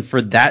rotation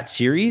for that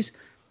series,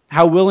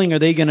 how willing are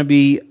they going to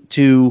be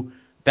to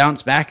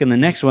bounce back in the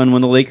next one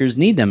when the Lakers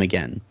need them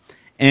again?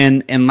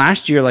 And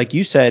last year, like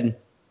you said,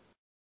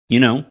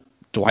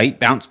 Dwight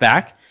bounced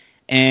back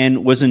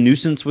and was a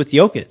nuisance with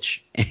Jokic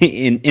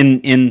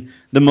in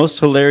the most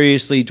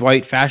hilariously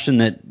Dwight fashion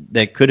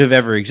that could have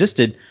ever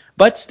existed.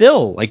 But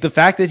still, like, the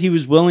fact that he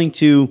was willing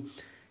to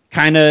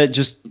kind of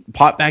just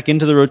pop back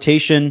into the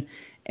rotation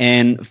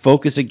and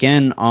focus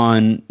again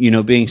on,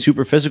 being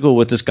super physical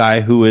with this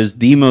guy who is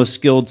the most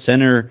skilled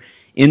center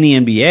in the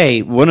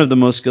NBA, one of the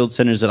most skilled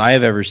centers that I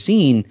have ever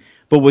seen.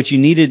 But what you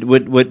needed,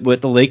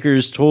 what the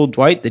Lakers told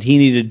Dwight that he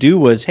needed to do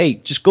was, hey,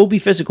 just go be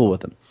physical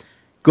with him.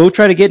 Go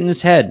try to get in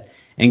his head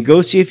and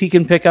go see if he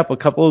can pick up a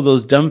couple of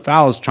those dumb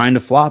fouls trying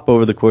to flop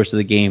over the course of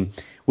the game,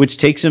 which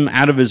takes him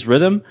out of his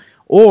rhythm,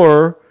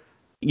 or,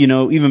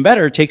 even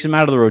better, takes him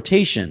out of the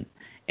rotation.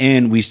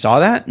 And we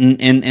saw that,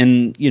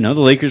 and the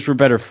Lakers were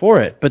better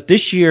for it. But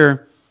this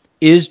year,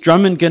 is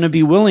Drummond going to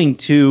be willing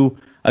to,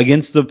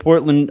 against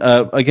Portland,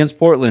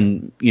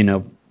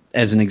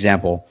 as an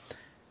example,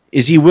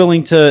 is he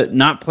willing to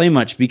not play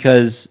much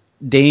because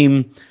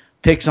Dame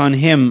picks on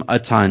him a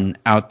ton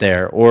out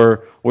there?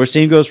 Or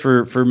same goes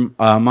for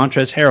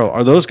Montrezl Harrell.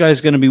 Are those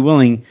guys going to be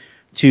willing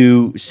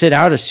to sit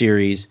out a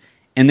series?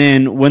 And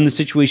then when the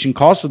situation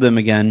calls for them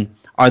again,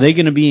 are they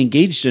going to be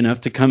engaged enough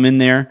to come in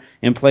there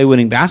and play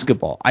winning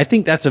basketball? I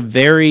think that's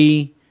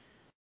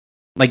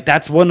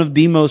that's one of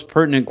the most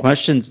pertinent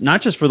questions,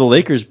 not just for the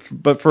Lakers,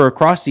 but for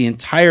across the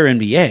entire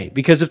NBA.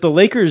 Because if the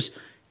Lakers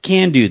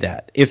can do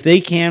that, if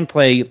they can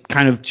play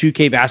kind of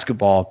 2K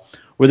basketball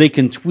where they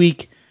can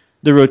tweak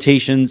the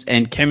rotations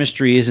and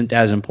chemistry isn't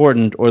as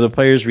important, or the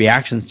players'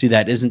 reactions to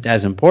that isn't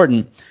as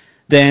important,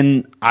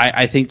 then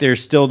I think they're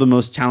still the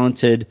most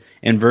talented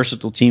and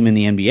versatile team in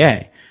the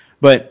NBA.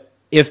 But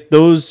if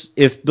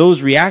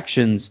those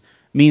reactions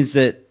means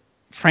that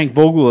Frank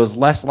Vogel is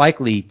less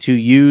likely to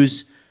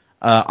use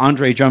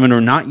Andre Drummond or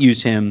not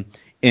use him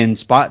in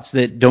spots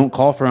that don't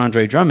call for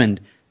Andre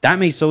Drummond, that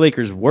makes the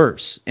Lakers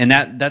worse. And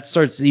that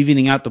starts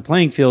evening out the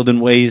playing field in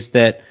ways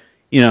that,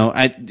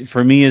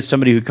 for me as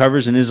somebody who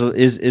covers and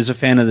is a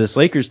fan of this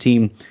Lakers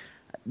team,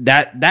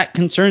 that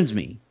concerns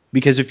me.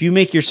 Because if you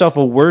make yourself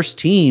a worse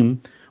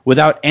team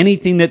without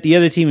anything that the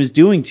other team is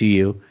doing to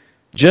you,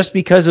 just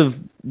because of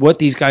what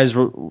these guys'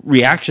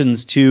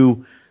 reactions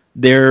to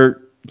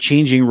their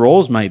changing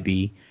roles might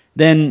be,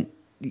 then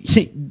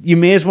you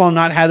may as well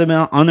not have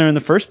them on there in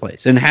the first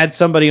place and had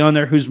somebody on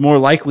there who's more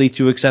likely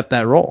to accept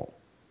that role.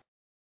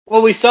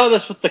 Well, we saw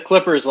this with the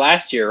Clippers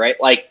last year, right?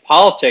 Like,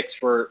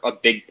 politics were a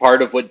big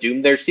part of what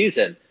doomed their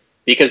season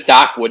because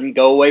Doc wouldn't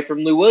go away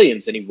from Lou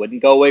Williams and he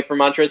wouldn't go away from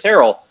Montrezl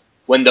Harrell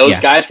when those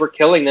guys were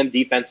killing them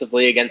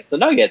defensively against the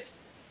Nuggets.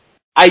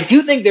 I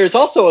do think there's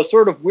also a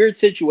sort of weird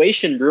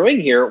situation brewing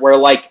here where,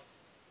 like,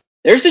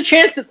 there's a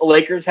chance that the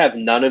Lakers have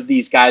none of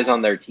these guys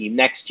on their team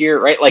next year,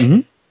 right?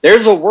 Like,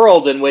 there's a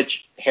world in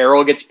which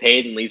Harrell gets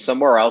paid and leaves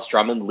somewhere else,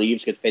 Drummond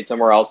leaves, gets paid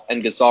somewhere else,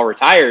 and Gasol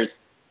retires.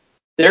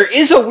 There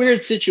is a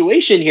weird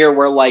situation here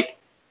where, like,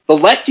 the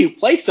less you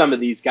play some of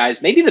these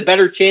guys, maybe the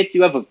better chance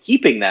you have of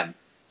keeping them.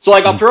 So,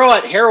 like, I'll throw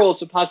out Harrell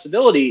as a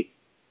possibility.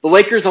 The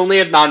Lakers only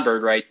have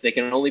non-bird rights. They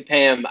can only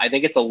pay him, I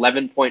think it's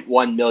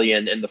 $11.1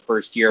 million in the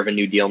first year of a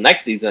new deal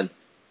next season.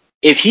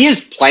 If he is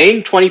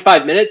playing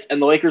 25 minutes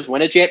and the Lakers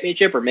win a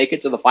championship or make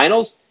it to the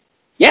finals,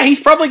 yeah, he's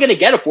probably going to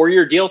get a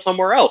 4-year deal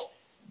somewhere else.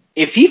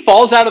 If he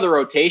falls out of the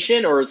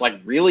rotation or is, like,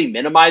 really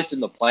minimized in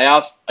the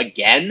playoffs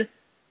again,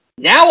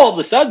 now all of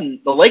a sudden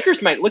the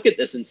Lakers might look at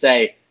this and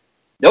say,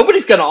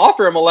 nobody's going to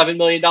offer him $11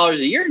 million a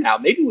year now.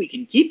 Maybe we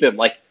can keep him.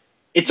 Like,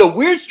 it's a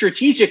weird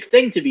strategic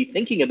thing to be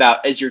thinking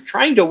about as you're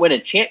trying to win a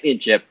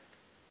championship.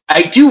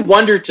 I do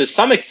wonder to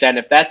some extent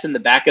if that's in the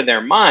back of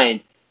their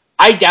mind.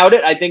 I doubt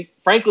it. I think,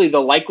 frankly,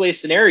 the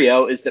likeliest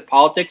scenario is that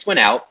politics went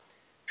out.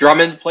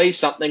 Drummond plays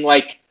something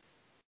like,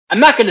 I'm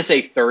not going to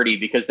say 30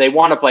 because they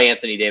want to play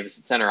Anthony Davis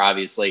at center,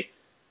 obviously.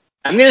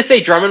 I'm going to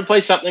say Drummond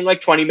plays something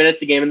like 20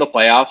 minutes a game in the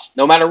playoffs,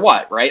 no matter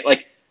what, right?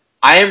 Like,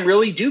 I am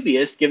really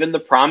dubious, given the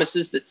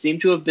promises that seem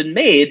to have been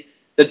made,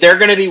 that they're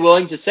going to be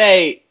willing to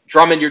say,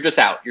 Drummond, you're just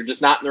out. You're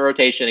just not in the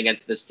rotation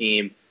against this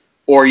team,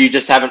 or you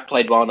just haven't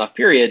played well enough,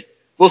 period.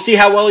 We'll see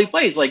how well he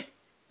plays. Like,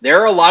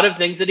 there are a lot of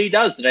things that he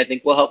does that I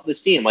think will help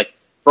this team. Like,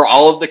 for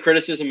all of the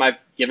criticism I've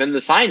given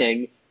the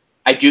signing,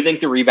 I do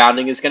think the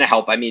rebounding is going to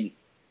help. I mean,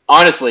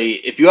 honestly,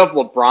 if you have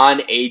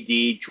LeBron,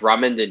 AD,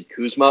 Drummond, and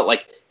Kuzma,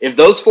 like, if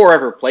those four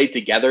ever played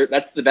together,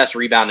 that's the best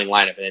rebounding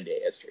lineup in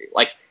NBA history.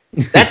 Like,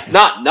 that's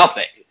not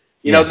nothing.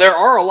 You know, there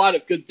are a lot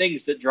of good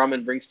things that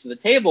Drummond brings to the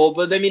table,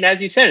 but I mean,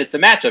 as you said, it's a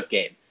matchup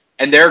game.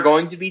 And there are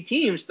going to be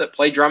teams that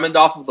play Drummond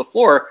off of the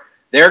floor.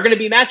 There are going to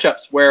be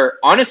matchups where,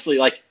 honestly,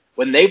 like,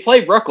 when they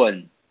play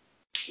Brooklyn,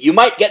 you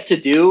might get to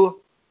do,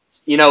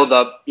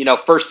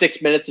 the first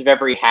 6 minutes of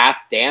every half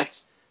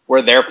dance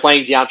where they're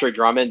playing DeAndre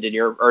Drummond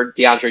or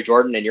DeAndre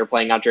Jordan and you're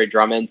playing Andre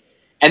Drummond.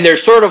 And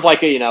there's sort of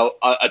like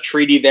a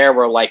treaty there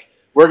where, like,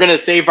 we're going to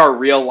save our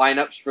real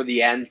lineups for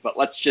the end, but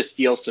let's just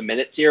steal some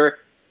minutes here.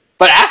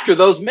 But after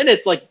those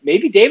minutes, like,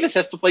 maybe Davis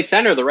has to play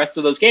center the rest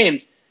of those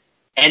games,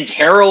 and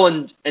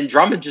Harrell and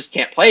Drummond just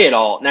can't play it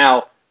all.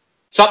 Now,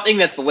 something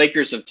that the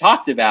Lakers have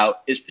talked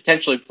about is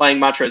potentially playing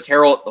Montrezl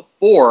Harrell at the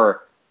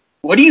 4.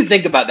 What do you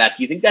think about that?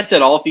 Do you think that's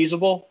at all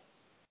feasible?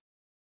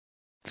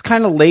 It's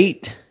kind of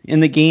late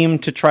in the game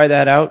to try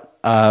that out.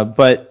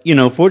 But,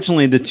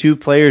 fortunately, the two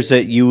players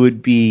that you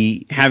would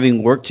be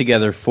having work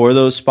together for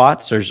those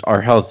spots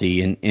are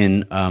healthy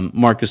in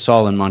Marc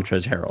Gasol and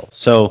Montrezl Harrell.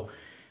 So,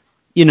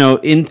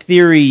 in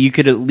theory, you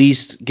could at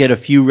least get a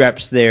few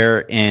reps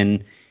there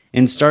and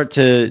start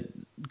to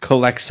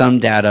collect some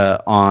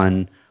data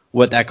on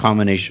what that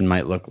combination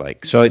might look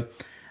like. So,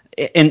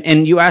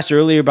 and you asked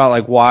earlier about,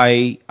 like,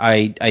 why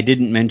I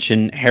didn't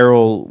mention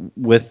Harrell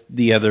with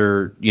the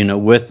other,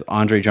 with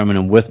Andre Drummond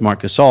and with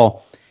Marc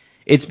Gasol.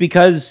 It's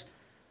because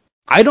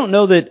I don't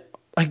know that,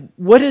 like,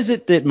 what is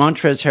it that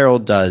Montrezl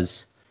Harrell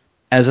does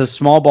as a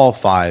small ball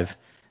 5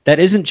 that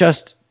isn't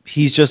just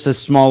he's just a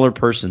smaller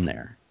person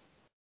there?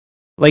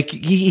 Like,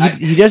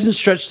 he doesn't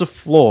stretch the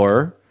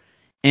floor,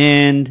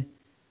 and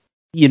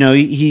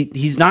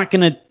he's not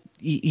gonna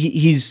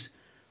he's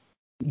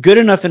good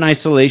enough in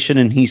isolation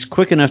and he's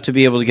quick enough to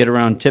be able to get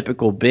around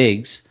typical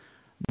bigs,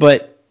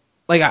 but,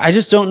 like, I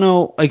just don't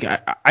know. Like,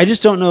 I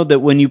just don't know that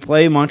when you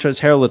play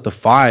Montrezl Harrell at the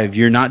 5,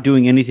 you're not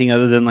doing anything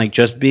other than, like,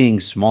 just being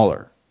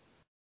smaller.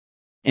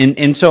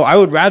 And so I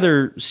would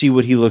rather see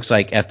what he looks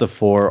like at the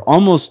 4,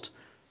 almost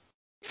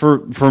for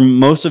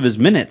most of his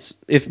minutes.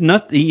 If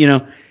not,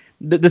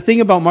 the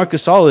thing about Marc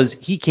Gasol is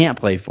he can't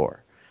play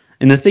 4,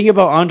 and the thing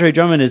about Andre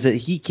Drummond is that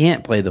he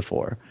can't play the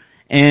 4.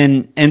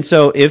 And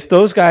so if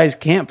those guys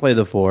can't play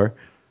the 4,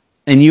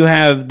 and you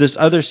have this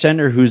other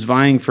center who's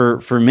vying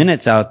for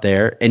minutes out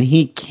there, and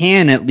he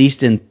can, at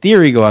least in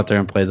theory, go out there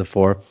and play the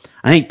 4,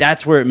 I think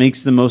that's where it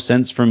makes the most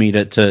sense for me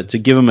to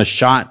give him a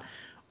shot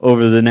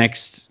over the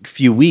next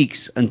few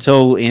weeks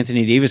until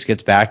Anthony Davis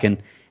gets back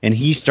and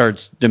he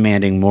starts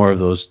demanding more of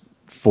those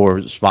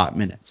 4 spot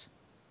minutes.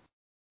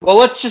 Well,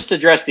 let's just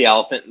address the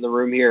elephant in the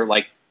room here.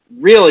 Like,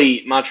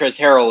 really, Montrezl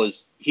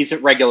Harrell he's a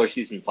regular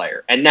season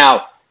player. And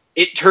now,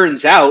 it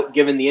turns out,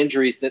 given the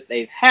injuries that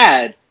they've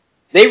had,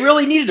 they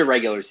really needed a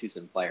regular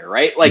season player,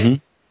 right?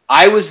 Like,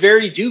 I was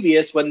very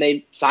dubious when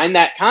they signed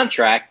that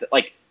contract that,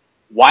 like,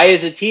 why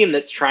is a team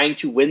that's trying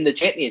to win the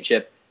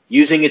championship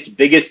using its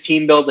biggest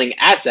team building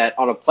asset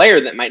on a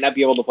player that might not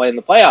be able to play in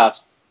the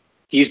playoffs.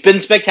 He's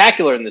been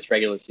spectacular in this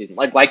regular season.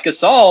 Like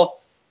Gasol,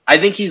 I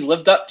think he's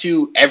lived up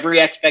to every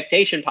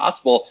expectation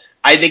possible.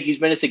 I think he's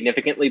been a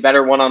significantly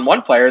better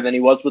one-on-one player than he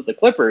was with the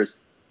Clippers.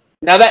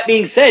 Now, that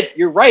being said,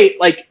 you're right.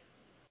 Like,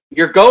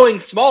 you're going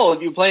small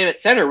if you play him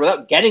at center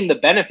without getting the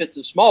benefits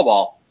of small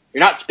ball.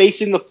 You're not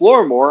spacing the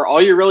floor more.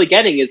 All you're really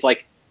getting is,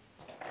 like,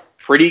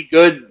 pretty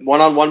good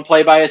one-on-one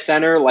play by a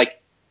center.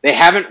 Like, they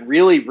haven't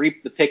really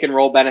reaped the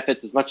pick-and-roll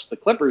benefits as much as the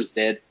Clippers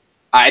did.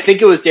 I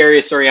think it was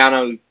Darius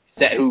Soriano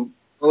who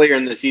earlier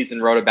in the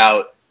season wrote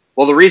about,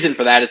 well, the reason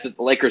for that is that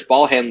the Lakers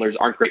ball handlers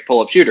aren't great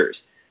pull-up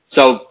shooters.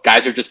 So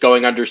guys are just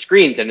going under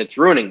screens, and it's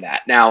ruining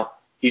that. Now,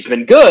 he's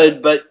been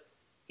good, but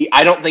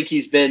I don't think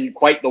he's been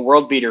quite the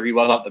world beater he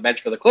was off the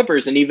bench for the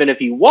Clippers. And even if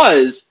he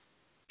was,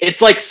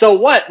 it's like, so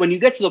what? When you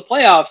get to the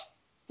playoffs,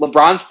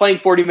 LeBron's playing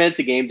 40 minutes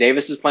a game,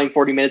 Davis is playing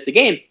 40 minutes a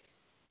game.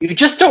 You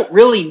just don't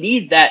really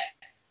need that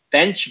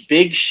bench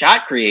big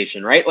shot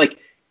creation, right? Like,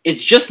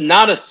 it's just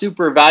not a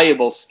super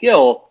valuable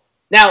skill.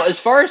 Now, as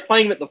far as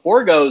playing him at the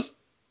 4 goes,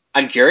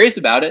 I'm curious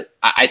about it.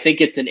 I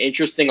think it's an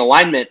interesting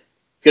alignment.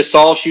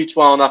 Gasol shoots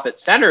well enough at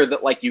center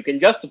that, like, you can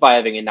justify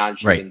having a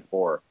non-shooting Right.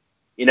 4.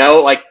 You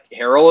know, like,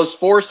 Harrell is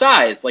 4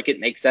 size. Like, it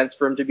makes sense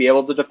for him to be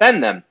able to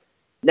defend them.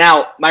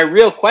 Now, my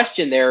real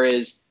question there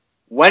is,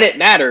 when it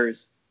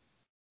matters,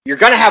 you're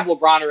going to have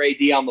LeBron or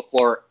AD on the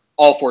floor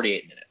all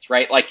 48 minutes,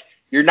 right? Like,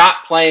 you're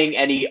not playing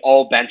any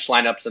all-bench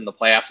lineups in the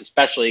playoffs,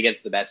 especially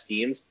against the best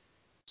teams.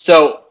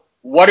 So,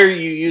 what are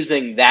you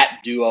using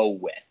that duo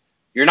with?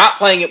 You're not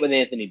playing it with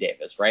Anthony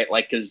Davis, right?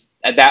 Like, because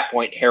at that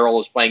point,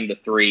 Harrell is playing the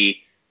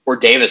 3, or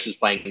Davis is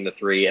playing the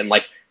 3, and,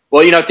 like,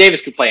 well, you know,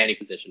 Davis could play any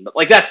position, but,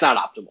 like, that's not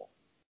optimal.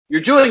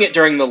 You're doing it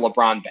during the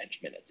LeBron bench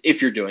minutes,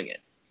 if you're doing it.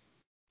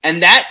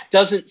 And that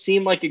doesn't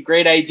seem like a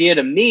great idea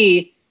to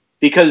me,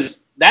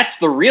 because that's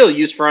the real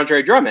use for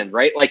Andre Drummond,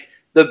 right? Like,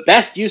 the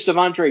best use of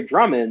Andre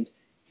Drummond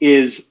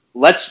is,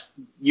 let's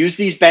use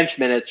these bench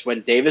minutes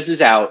when Davis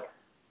is out,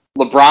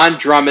 LeBron,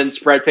 Drummond,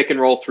 spread pick and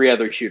roll 3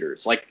 other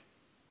shooters. Like,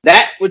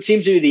 that would seem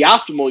to be the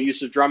optimal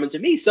use of Drummond to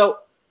me. So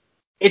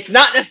it's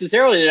not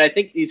necessarily that I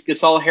think these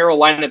Gasol-Harrell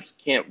lineups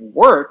can't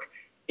work.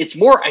 It's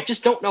more, I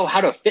just don't know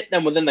how to fit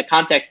them within the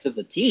context of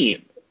the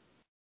team.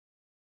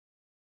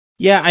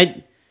 Yeah,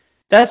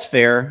 that's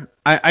fair.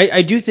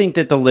 I do think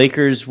that the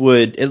Lakers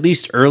would, at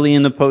least early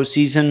in the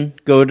postseason,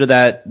 go to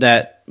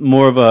that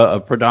more of a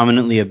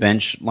predominantly a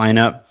bench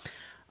lineup,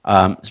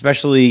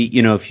 especially,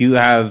 you know, if you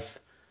have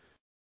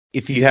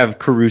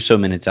Caruso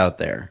minutes out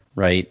there,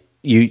 right?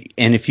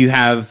 If you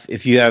have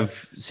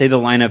say the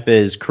lineup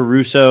is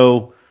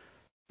Caruso,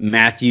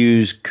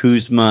 Matthews,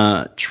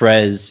 Kuzma,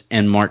 Trez,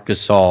 and Marc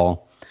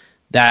Gasol,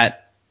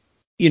 that,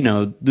 you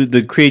know,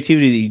 the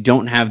creativity that you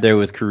don't have there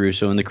with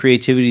Caruso and the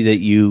creativity that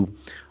you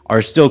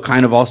are still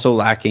kind of also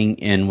lacking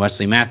in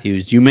Wesley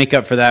Matthews, you make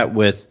up for that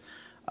with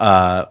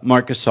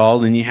Marc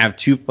Gasol, and you have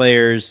 2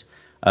 players,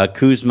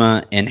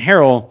 Kuzma and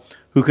Harrell,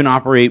 who can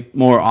operate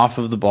more off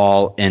of the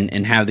ball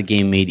and have the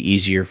game made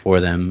easier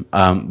for them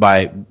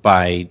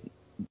by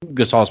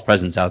Gasol's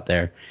presence out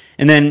there.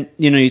 And then,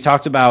 you know, you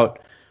talked about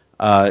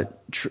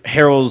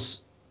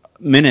Harrell's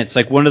minutes.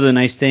 Like, one of the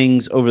nice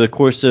things over the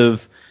course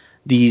of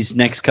these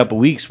next couple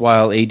weeks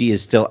while AD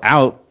is still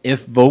out,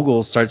 if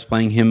Vogel starts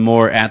playing him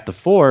more at the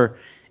 4,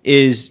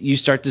 is you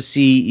start to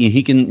see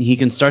he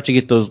can start to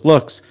get those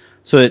looks,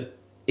 so that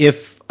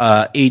if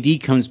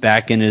AD comes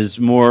back and is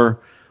more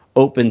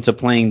open to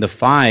playing the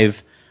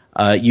 5,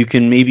 you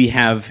can maybe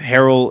have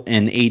Harrell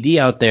and AD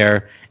out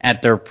there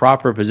at their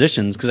proper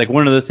positions. Because, like,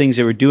 one of the things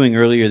they were doing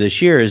earlier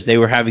this year is they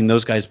were having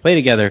those guys play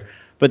together,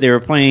 but they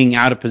were playing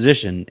out of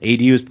position.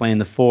 AD was playing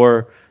the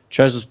 4,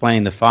 Trez was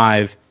playing the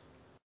 5,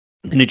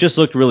 and it just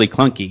looked really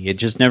clunky. It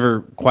just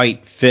never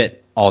quite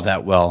fit all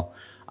that well.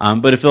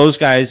 But if those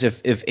guys,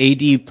 if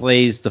AD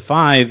plays the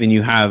 5 and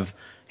you have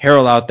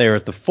Harrell out there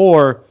at the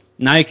 4,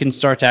 now you can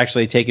start to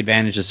actually take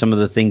advantage of some of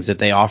the things that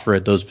they offer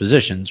at those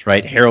positions,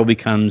 right? Harrell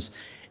becomes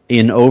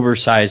an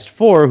oversized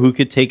 4 who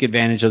could take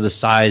advantage of the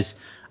size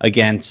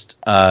against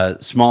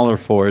smaller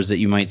 4s that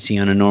you might see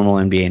on a normal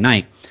NBA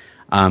night.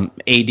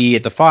 AD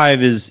at the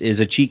 5 is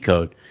a cheat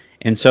code.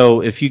 And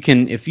so if you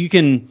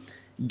can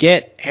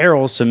get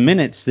Harrell some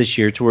minutes this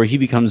year to where he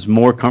becomes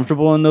more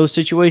comfortable in those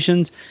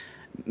situations,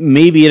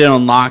 maybe it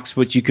unlocks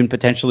what you can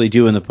potentially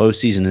do in the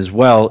postseason as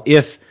well,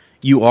 if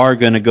you are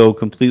going to go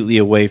completely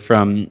away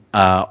from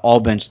all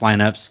bench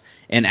lineups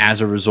and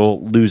as a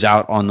result lose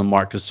out on the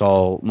Marc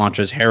Gasol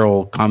Montrezl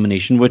Harrell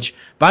combination, which,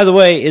 by the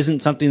way,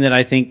 isn't something that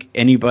I think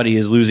anybody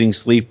is losing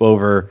sleep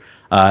over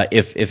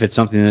if it's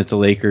something that the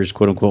Lakers,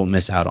 quote unquote,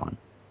 miss out on.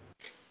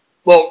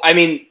 Well, I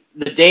mean,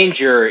 the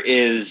danger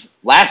is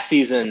last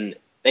season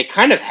they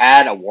kind of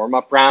had a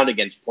warm-up round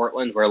against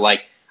Portland where,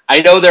 like, I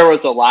know there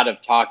was a lot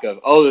of talk of,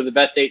 oh, they're the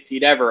best 8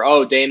 seed ever.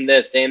 Oh, Dame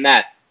this, Dame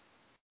that.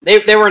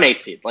 They were an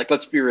 8 seed. Like,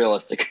 let's be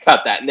realistic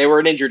about that. And they were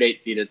an injured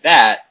 8 seed at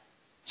that.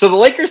 So the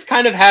Lakers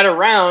kind of had a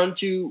round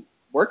to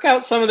work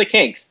out some of the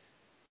kinks.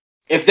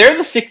 If they're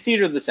the 6th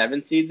seed or the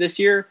 7th seed this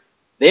year,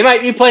 they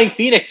might be playing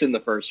Phoenix in the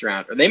first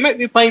round, or they might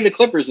be playing the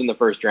Clippers in the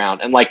first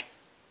round. And like,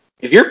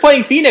 if you're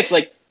playing Phoenix,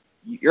 like,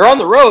 you're on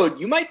the road,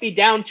 you might be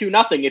down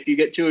 2-0 if you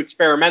get too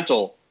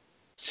experimental.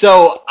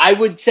 So I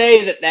would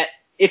say that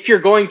if you're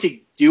going to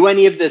do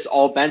any of this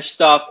all bench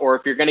stuff, or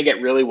if you're going to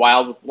get really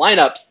wild with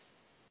lineups,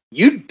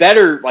 you'd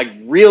better like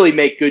really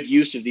make good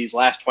use of these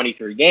last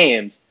 23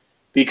 games,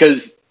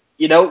 because,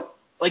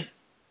 like,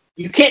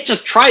 you can't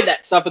just try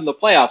that stuff in the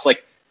playoffs.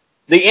 Like,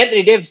 the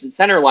Anthony Davis and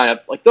center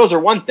lineups, like, those are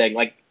one thing.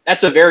 Like,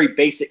 that's a very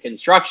basic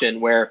construction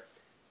where,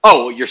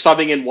 oh, you're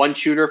subbing in one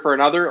shooter for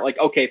another. Like,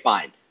 okay,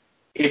 fine.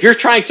 If you're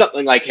trying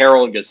something like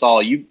Harrell and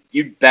Gasol,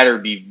 you'd better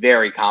be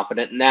very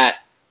confident in that.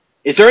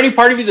 Is there any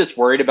part of you that's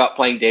worried about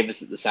playing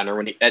Davis at center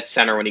when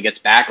he gets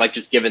back? Like,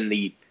 just given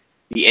the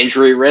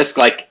injury risk?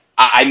 Like,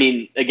 I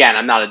mean, again,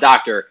 I'm not a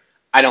doctor.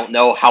 I don't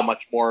know how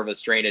much more of a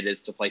strain it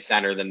is to play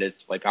center than it is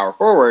to play power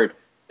forward,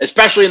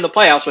 especially in the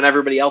playoffs when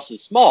everybody else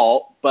is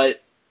small.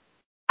 But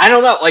I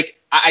don't know. Like,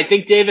 I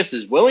think Davis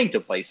is willing to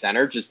play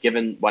center, just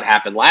given what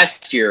happened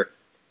last year.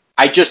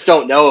 I just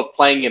don't know if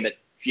playing him at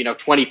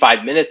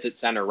 25 minutes at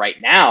center right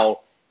now,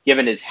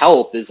 given his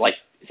health, is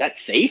that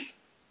safe?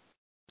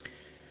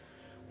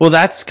 Well,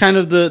 that's kind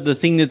of the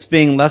thing that's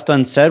being left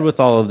unsaid with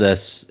all of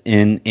this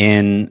in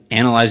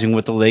analyzing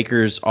what the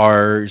Lakers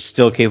are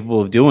still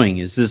capable of doing,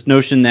 is this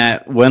notion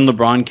that when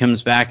LeBron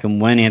comes back and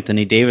when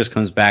Anthony Davis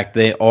comes back,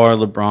 they are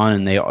LeBron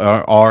and they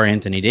are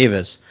Anthony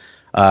Davis.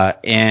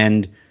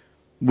 And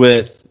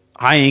with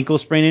high ankle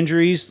sprain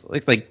injuries,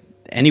 like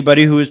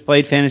anybody who has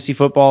played fantasy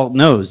football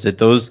knows that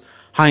those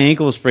high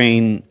ankle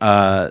sprain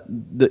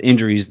the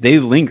injuries, they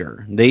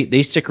linger.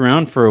 They stick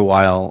around for a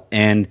while.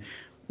 And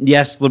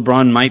yes,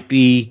 LeBron might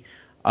be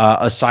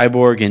a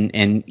cyborg,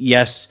 and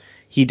yes,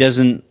 he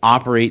doesn't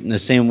operate in the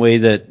same way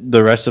that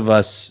the rest of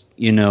us,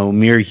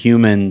 mere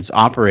humans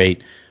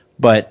operate.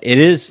 But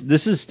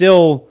this is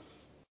still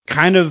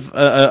kind of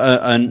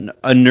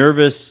a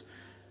nervous,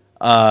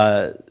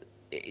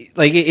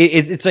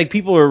 it's like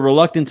people are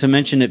reluctant to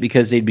mention it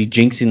because they'd be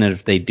jinxing it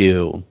if they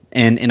do.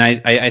 And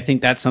I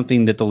think that's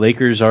something that the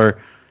Lakers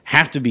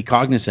have to be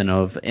cognizant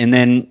of. And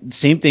then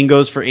same thing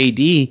goes for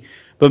AD,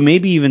 but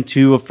maybe even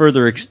to a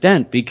further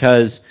extent,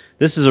 because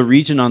this is a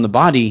region on the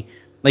body.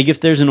 Like,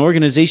 if there's an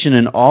organization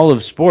in all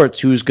of sports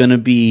who's going to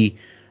be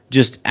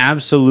just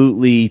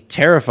absolutely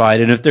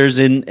terrified, and if there's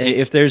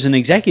an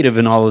executive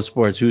in all of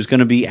sports who's going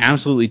to be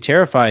absolutely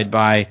terrified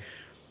by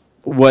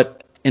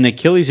what an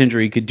Achilles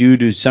injury could do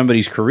to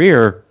somebody's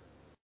career,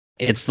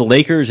 it's the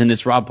Lakers and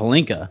it's Rob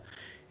Pelinka.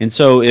 And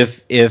so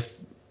if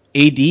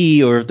AD,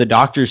 or if the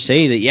doctors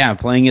say that, yeah,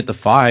 playing at the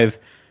 5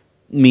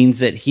 means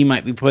that he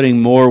might be putting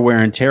more wear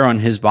and tear on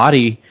his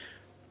body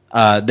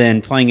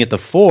than playing at the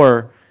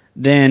 4,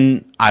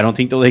 then I don't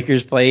think the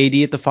Lakers play AD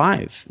at the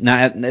 5.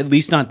 Not at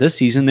least not this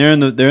season. They're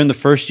in the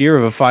first year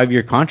of a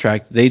 5-year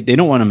contract. They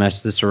don't want to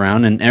mess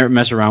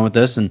around with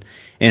this and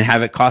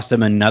have it cost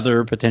them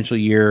another potential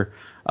year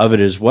of it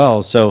as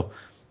well. So,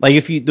 like,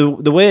 if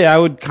the way I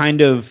would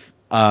kind of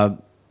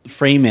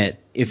frame it,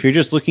 if you're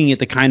just looking at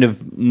the kind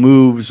of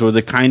moves or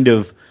the kind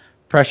of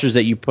pressures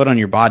that you put on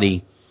your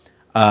body,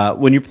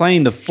 when you're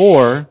playing the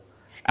 4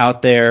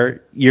 out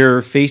there,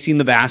 you're facing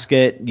the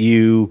basket.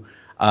 You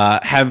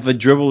have a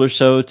dribble or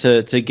so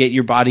to get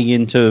your body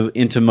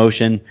into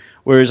motion.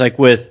 Whereas, like,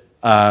 with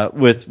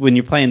when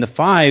you're playing the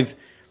 5,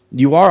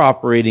 you are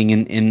operating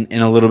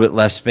in a little bit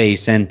less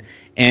space. And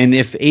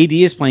if AD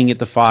is playing at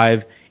the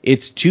 5,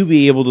 it's to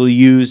be able to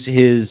use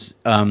his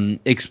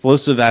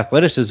explosive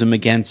athleticism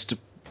against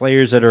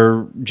players that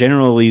are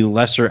generally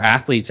lesser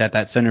athletes at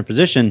that center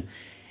position.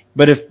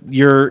 But if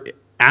you're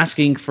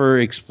asking for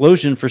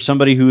explosion for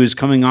somebody who is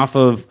coming off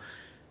of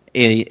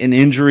an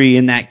injury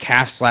in that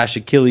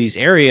calf/Achilles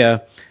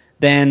area,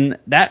 then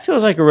that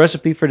feels like a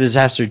recipe for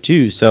disaster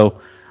too. So,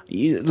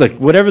 look,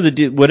 whatever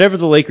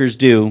the Lakers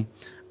do,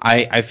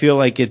 I feel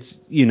like it's,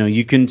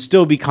 you can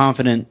still be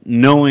confident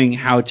knowing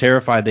how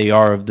terrified they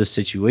are of this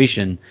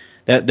situation,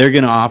 that they're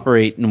going to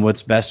operate in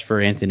what's best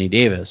for Anthony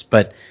Davis.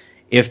 But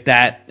if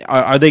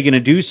are they going to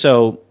do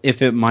so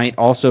if it might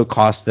also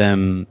cost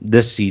them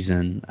this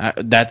season?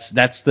 That's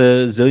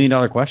the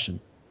zillion-dollar question.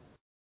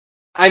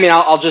 I mean,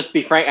 I'll just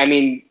be frank. I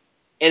mean,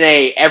 in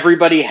a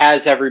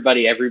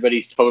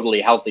everybody's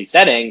totally healthy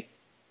setting,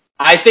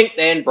 I think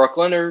they and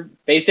Brooklyn are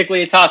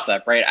basically a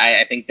toss-up, right?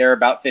 I think they're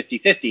about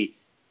 50-50.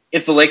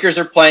 If the Lakers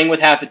are playing with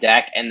half a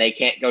deck and they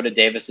can't go to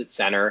Davis at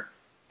center,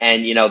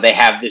 and, they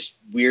have this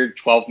weird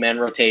 12-man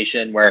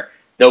rotation where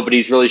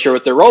nobody's really sure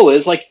what their role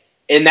is, like,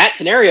 in that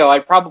scenario,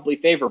 I'd probably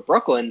favor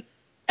Brooklyn.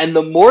 And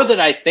the more that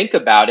I think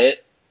about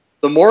it,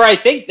 the more I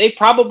think they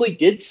probably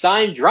did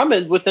sign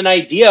Drummond with an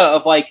idea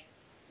of, like,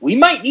 we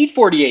might need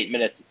 48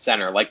 minutes at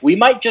center. Like, we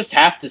might just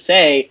have to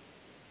say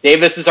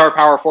Davis is our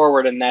power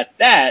forward and that's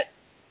that.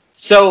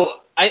 So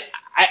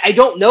I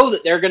don't know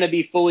that they're going to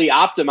be fully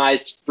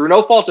optimized through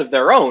no fault of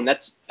their own.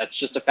 That's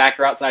just a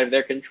factor outside of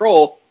their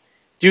control,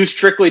 due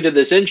strictly to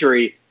this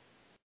injury.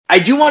 I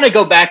do want to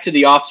go back to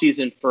the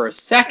offseason for a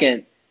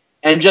second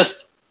and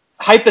just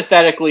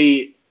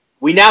hypothetically,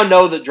 we now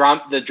know that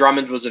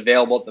Drummond was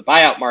available at the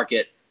buyout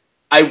market.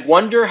 I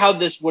wonder how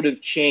this would have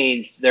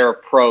changed their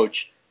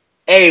approach.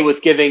 A,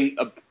 with giving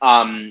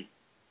Montrezl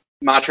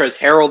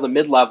Harrell the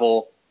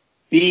mid-level.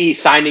 B,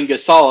 signing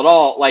Gasol at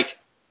all. Like,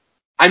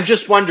 I'm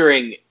just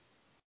wondering,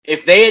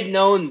 if they had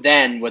known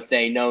then what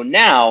they know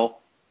now,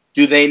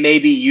 do they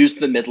maybe use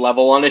the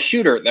mid-level on a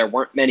shooter? There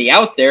weren't many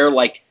out there,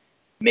 like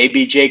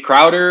maybe Jay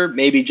Crowder,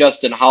 maybe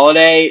Justin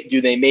Holiday.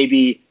 Do they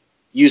maybe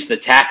use the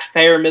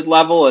taxpayer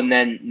mid-level and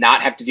then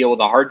not have to deal with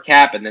a hard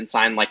cap and then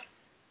sign, like,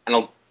 I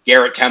don't know,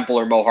 Garrett Temple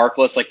or Mo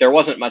Harkless? Like, there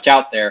wasn't much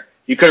out there.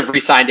 You could have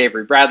re-signed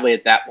Avery Bradley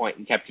at that point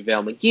and kept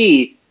JaVale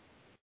McGee.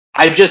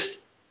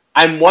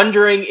 I'm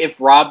wondering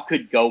if Rob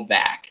could go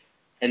back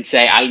and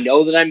say, I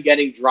know that I'm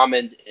getting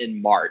Drummond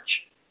in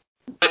March.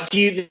 What do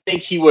you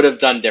think he would have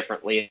done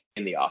differently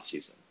in the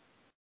offseason?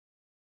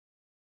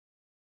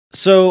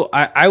 So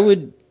I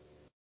would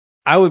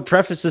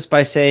preface this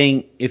by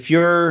saying, if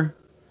you're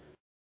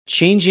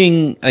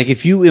changing, like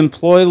if you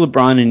employ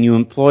LeBron and you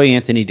employ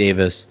Anthony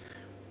Davis,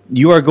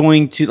 you are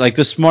going to, like,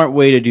 the smart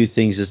way to do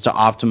things is to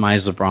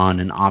optimize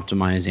LeBron and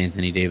optimize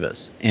Anthony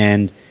Davis.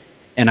 And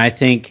I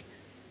think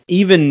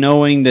even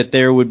knowing that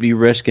there would be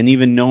risk and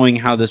even knowing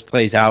how this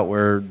plays out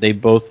where they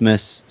both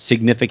miss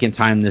significant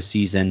time this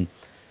season,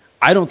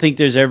 I don't think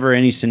there's ever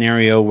any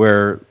scenario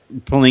where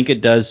Pelinka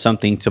does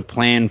something to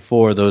plan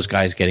for those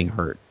guys getting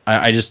hurt.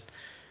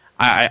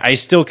 I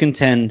still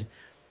contend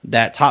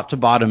that top to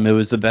bottom, it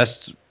was the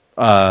best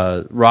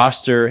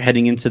roster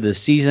heading into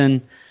this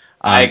season.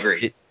 I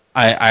agree.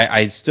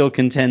 I still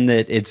contend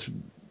that it's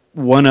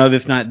one of,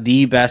 if not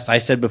the best. I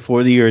said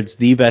before the year, it's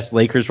the best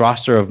Lakers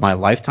roster of my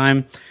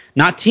lifetime.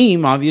 Not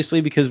team,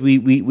 obviously, because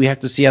we have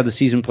to see how the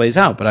season plays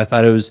out. But I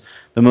thought it was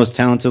the most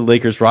talented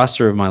Lakers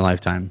roster of my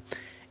lifetime.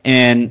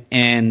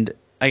 And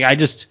I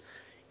just,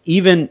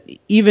 even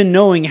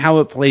knowing how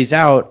it plays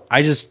out,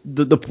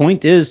 the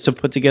point is to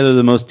put together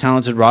the most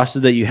talented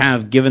roster that you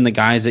have, given the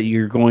guys that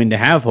you're going to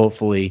have,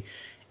 hopefully.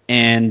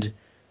 And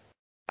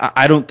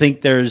I don't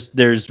think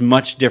there's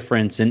much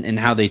difference in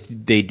how they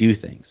do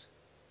things.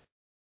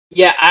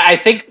 Yeah, I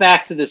think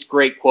back to this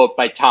great quote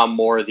by Tom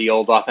Moore, the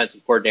old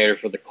offensive coordinator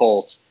for the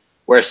Colts,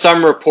 where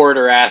some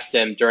reporter asked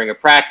him during a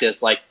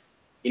practice, like,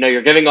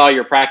 you're giving all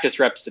your practice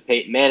reps to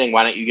Peyton Manning,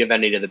 why don't you give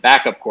any to the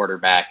backup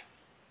quarterback?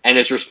 And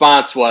his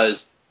response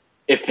was,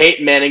 if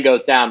Peyton Manning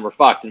goes down, we're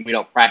fucked, and we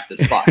don't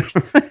practice fucked.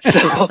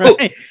 So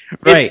right.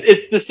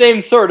 It's the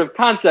same sort of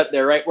concept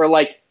there, right? Where,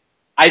 like,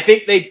 I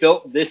think they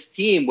built this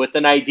team with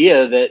an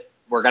idea that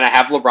we're going to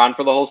have LeBron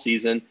for the whole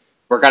season.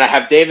 We're going to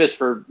have Davis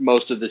for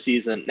most of the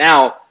season.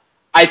 Now,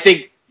 I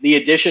think the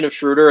addition of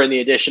Schroeder and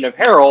the addition of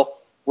Harrell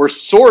were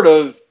sort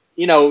of,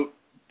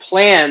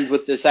 planned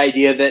with this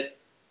idea that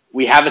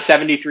we have a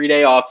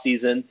 73-day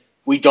offseason.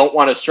 We don't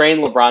want to strain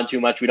LeBron too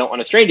much. We don't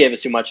want to strain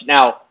Davis too much.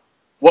 Now,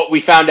 what we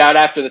found out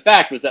after the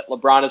fact was that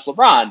LeBron is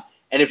LeBron.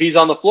 And if he's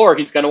on the floor,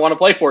 he's going to want to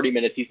play 40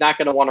 minutes. He's not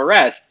going to want to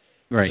rest.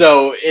 Right.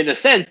 So, in a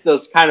sense,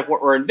 those kind of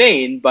were in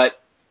vain.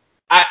 But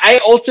I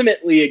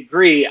ultimately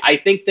agree. I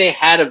think they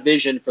had a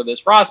vision for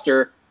this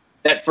roster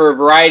that, for a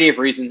variety of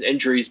reasons,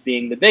 injuries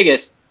being the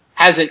biggest,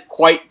 hasn't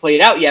quite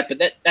played out yet.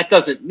 But that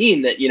doesn't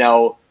mean that,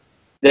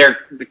 they're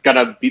going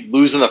to be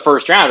losing the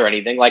first round or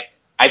anything. Like,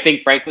 I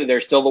think, frankly,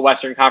 they're still the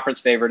Western Conference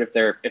favorite if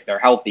they're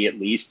healthy, at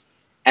least.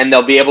 And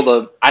they'll be able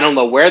to, I don't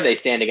know where they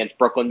stand against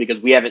Brooklyn because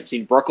we haven't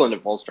seen Brooklyn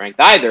at full strength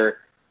either.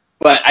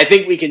 But I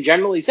think we can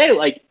generally say,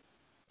 like,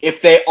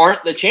 if they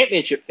aren't the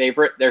championship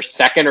favorite, they're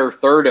second or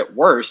third at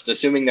worst,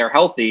 assuming they're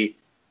healthy.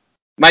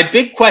 My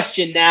big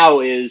question now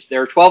is,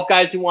 there are 12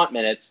 guys who want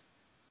minutes.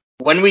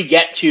 When we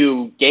get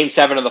to Game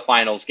 7 of the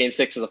finals, Game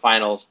 6 of the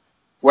finals,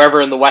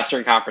 wherever in the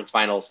Western Conference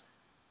finals,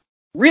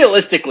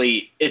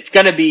 realistically, it's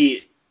going to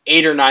be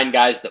 8 or 9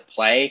 guys that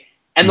play.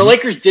 And the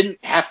Lakers didn't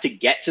have to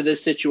get to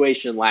this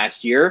situation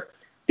last year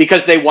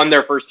because they won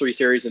their first 3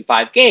 series in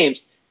 5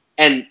 games.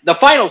 And the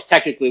finals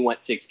technically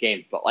went 6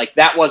 games, but, like,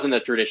 that wasn't a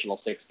traditional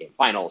 6-game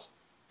finals.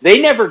 They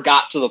never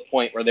got to the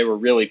point where they were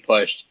really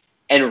pushed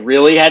and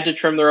really had to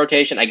trim the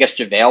rotation. I guess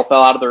JaVale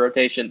fell out of the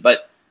rotation.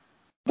 But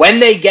when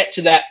they get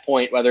to that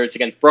point, whether it's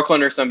against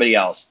Brooklyn or somebody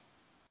else,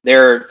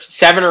 there are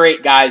 7 or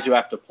 8 guys who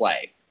have to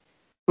play.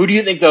 Who do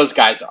you think those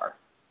guys are?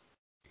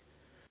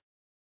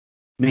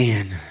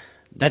 Man,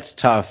 that's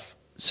tough.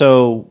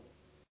 So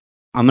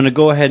I'm going to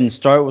go ahead and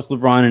start with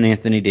LeBron and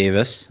Anthony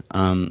Davis.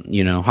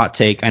 Hot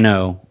take, I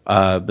know.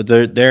 But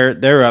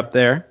they're up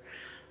there.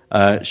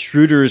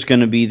 Schroeder is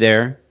going to be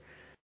there.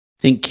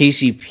 I think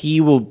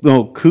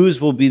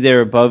Kuz will be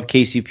there above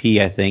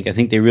KCP, I think. I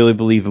think they really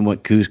believe in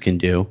what Kuz can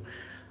do.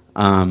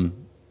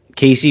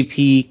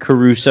 KCP,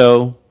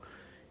 Caruso,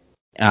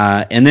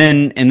 and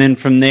then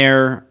from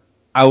there,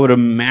 I would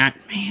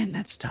imagine, man,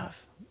 that's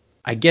tough.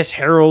 I guess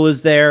Harrell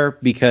is there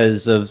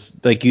because of,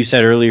 like you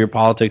said earlier,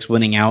 politics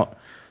winning out.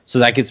 So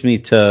that gets me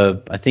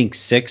to, I think,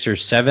 6 or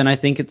 7, I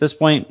think, at this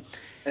point.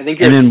 I think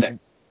you're at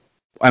 6.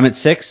 I'm at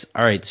 6?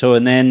 All right. So,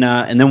 and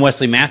then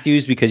Wesley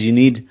Matthews, because you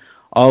need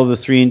all of the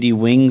 3-and-D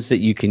wings that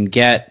you can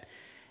get,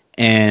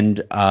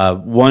 and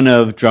one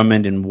of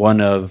Drummond and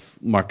one of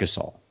Marc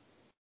Gasol.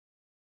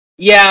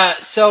 Yeah,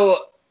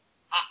 so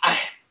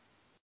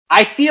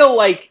I feel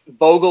like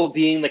Vogel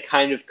being the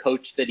kind of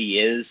coach that he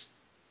is,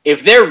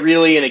 if they're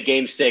really in a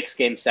game 6,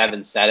 game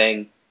 7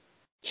 setting,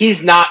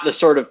 he's not the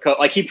sort of coach,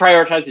 like he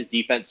prioritizes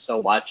defense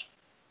so much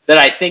that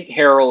I think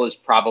Harrell is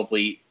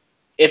probably,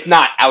 if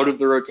not out of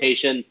the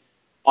rotation,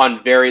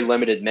 on very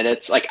limited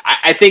minutes. Like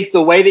I think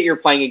the way that you're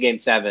playing in game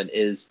 7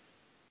 is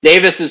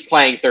Davis is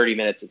playing 30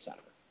 minutes at center,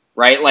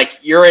 right? Like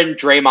you're in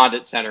Draymond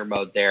at center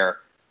mode there,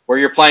 where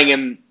you're playing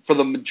him for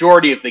the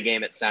majority of the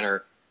game at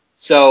center.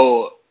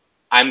 So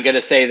I'm going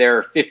to say there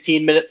are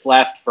 15 minutes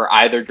left for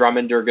either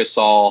Drummond or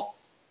Gasol.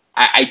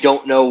 I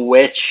don't know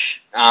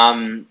which.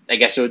 I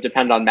guess it would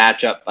depend on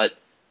matchup, but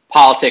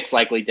politics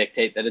likely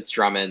dictate that it's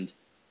Drummond.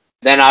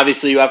 Then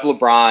obviously you have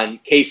LeBron,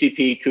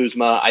 KCP,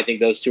 Kuzma. I think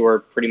those two are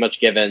pretty much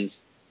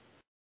givens.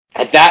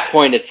 At that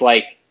point, it's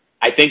like,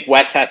 I think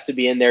West has to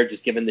be in there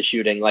just given the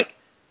shooting. Like,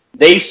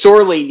 they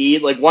sorely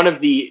need, like, one of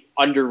the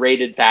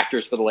underrated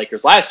factors for the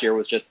Lakers last year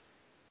was just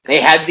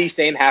they had these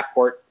same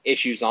half-court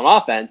issues on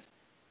offense,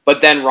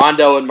 but then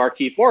Rondo and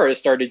Markieff Morris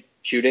started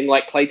shooting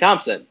like Klay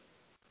Thompson.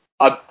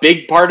 A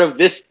big part of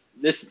this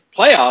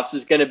playoffs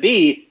is going to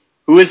be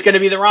who is going to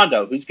be the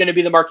Rondo, who's going to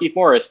be the Markieff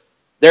Morris.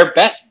 Their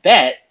best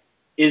bet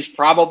is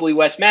probably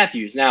Wes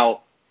Matthews.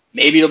 Now,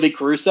 maybe it'll be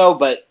Caruso,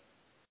 but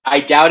I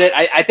doubt it.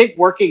 I think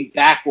working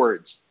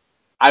backwards,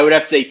 I would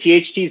have to say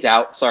THT's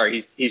out.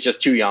 Sorry, he's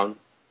just too young.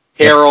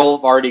 Harrell,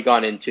 I've already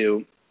gone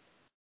into.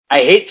 I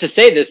hate to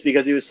say this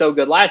because he was so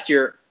good last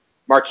year.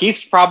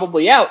 Markeith's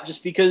probably out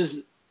just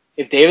because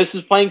if Davis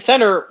is playing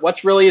center,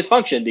 what's really his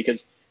function?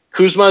 Because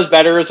Kuzma is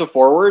better as a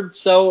forward,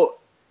 so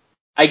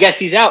I guess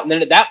he's out. And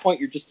then at that point,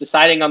 you're just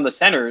deciding on the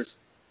centers.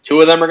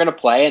 2 of them are going to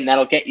play, and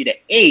that'll get you to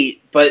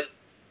 8. But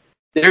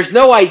there's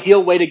no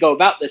ideal way to go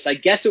about this. I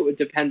guess it would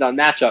depend on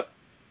matchup.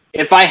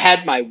 If I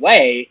had my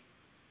way,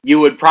 you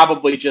would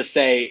probably just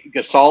say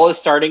Gasol is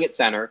starting at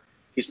center.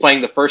 He's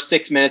playing the first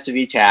 6 minutes of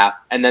each half,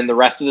 and then the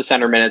rest of the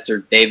center minutes are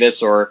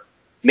Davis or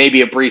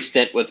maybe a brief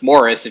stint with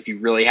Morris if you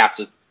really have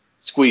to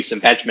squeeze some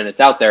bench minutes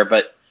out there.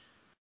 But,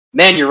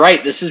 man, you're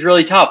right. This is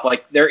really tough.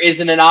 Like, there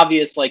isn't an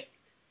obvious, like,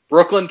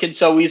 Brooklyn can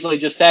so easily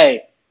just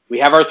say, we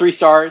have our 3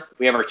 stars,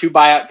 we have our 2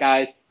 buyout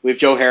guys, we have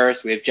Joe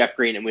Harris, we have Jeff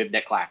Green, and we have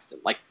Nick Claxton.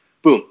 Like,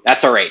 boom,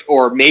 that's all right.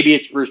 Or maybe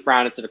it's Bruce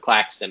Brown instead of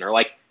Claxton. Or,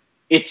 like,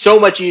 it's so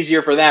much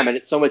easier for them, and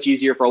it's so much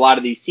easier for a lot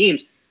of these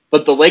teams.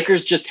 But the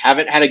Lakers just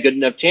haven't had a good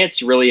enough chance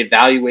to really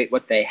evaluate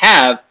what they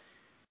have.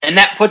 And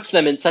that puts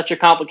them in such a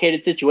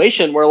complicated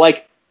situation where,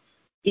 like,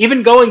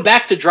 even going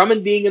back to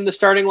Drummond being in the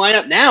starting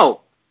lineup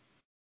now,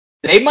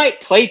 they might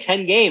play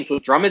 10 games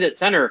with Drummond at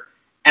center.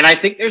 And I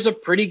think there's a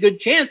pretty good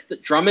chance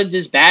that Drummond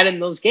is bad in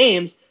those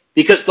games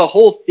because the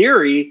whole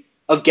theory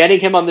of getting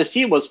him on this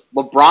team was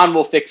LeBron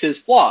will fix his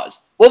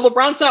flaws. Well,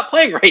 LeBron's not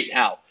playing right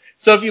now.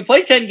 So if you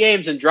play 10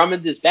 games and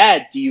Drummond is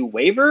bad, do you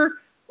waiver?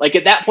 Like,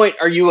 at that point,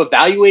 are you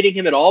evaluating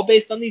him at all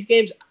based on these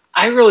games?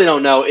 I really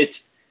don't know.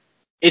 It's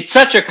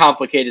such a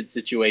complicated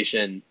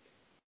situation.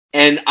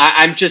 And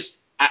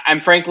I'm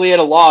frankly at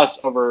a loss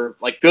over,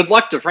 like, good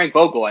luck to Frank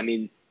Vogel. I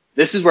mean,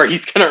 this is where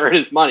he's going to earn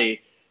his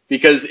money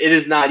because it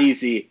is not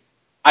easy.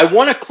 I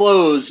want to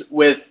close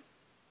with,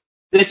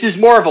 this is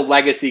more of a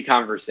legacy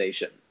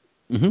conversation.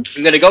 Mm-hmm.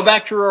 I'm going to go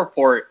back to a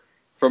report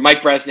from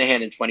Mike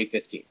Bresnahan in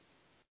 2015.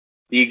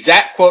 The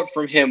exact quote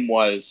from him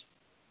was,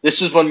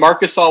 this was when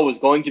Marc Gasol was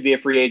going to be a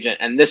free agent,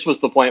 and this was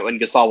the point when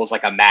Gasol was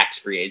like a max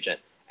free agent,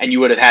 and you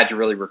would have had to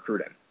really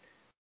recruit him.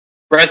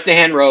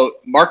 Bresnahan wrote,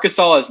 Marc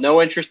Gasol has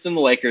no interest in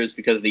the Lakers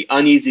because of the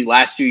uneasy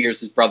last few years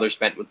his brother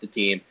spent with the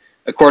team,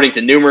 according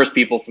to numerous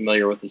people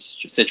familiar with the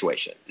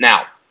situation.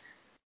 Now,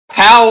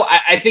 Pau,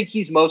 I think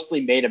he's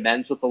mostly made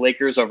amends with the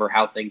Lakers over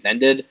how things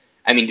ended.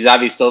 I mean, he's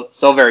obviously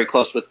still very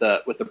close with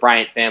the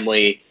Bryant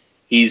family.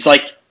 He's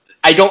like,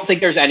 I don't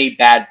think there's any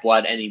bad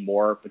blood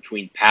anymore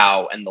between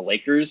Pau and the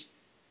Lakers.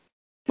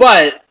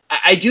 But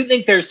I do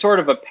think there's sort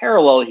of a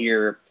parallel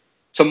here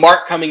to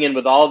Mark coming in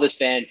with all of this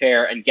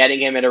fanfare and getting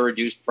him at a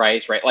reduced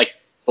price, right? Like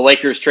the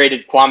Lakers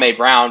traded Kwame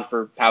Brown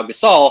for Pau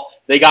Gasol.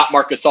 They got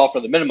Marc Gasol for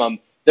the minimum.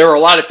 There were a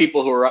lot of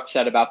people who were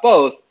upset about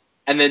both.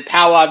 And then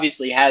Pau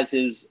obviously has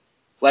his,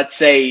 let's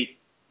say,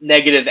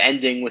 negative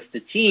ending with the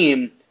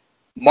team.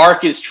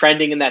 Mark is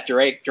trending in that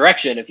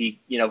direction if he,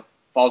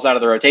 falls out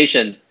of the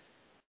rotation.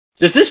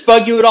 Does this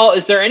bug you at all?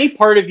 Is there any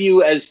part of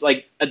you as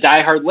like a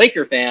diehard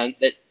Laker fan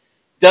that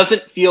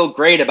doesn't feel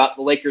great about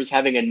the Lakers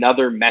having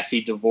another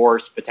messy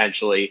divorce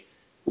potentially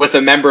with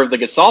a member of the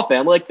Gasol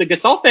family? Like, the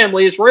Gasol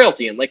family is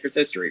royalty in Lakers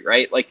history,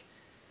 right? Like,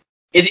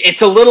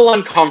 it's a little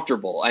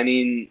uncomfortable. I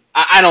mean,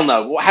 I don't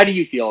know. How do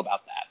you feel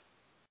about that?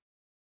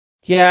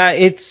 Yeah,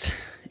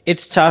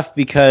 it's tough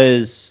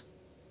because,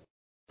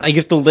 like,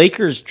 if the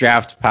Lakers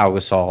draft Pau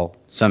Gasol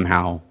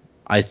somehow,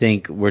 I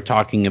think we're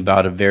talking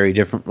about a very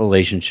different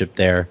relationship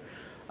there.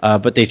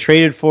 But they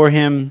traded for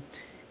him,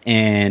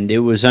 and it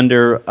was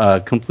under a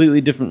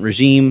completely different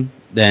regime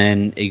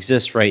than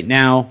exists right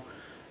now.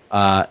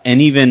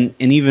 And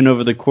even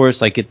over the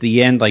course, like at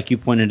the end, like you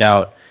pointed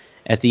out,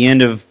 at the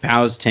end of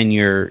Pau's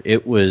tenure,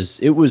 it was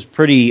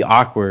pretty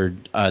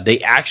awkward.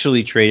 They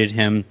actually traded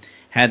him,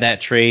 had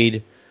that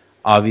trade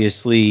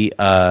obviously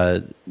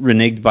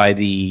reneged by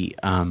the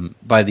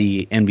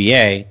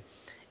NBA,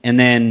 and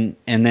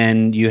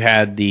then you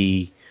had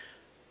the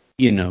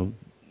you know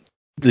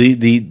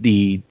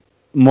the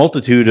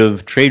multitude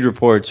of trade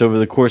reports over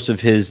the course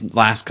of his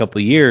last couple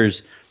of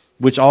years,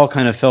 which all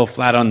kind of fell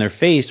flat on their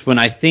face when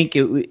I think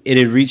it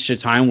had reached a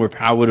time where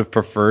Powell would have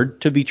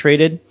preferred to be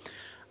traded.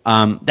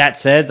 That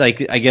said,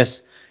 like I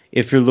guess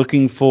if you're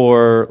looking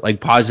for like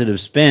positive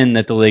spin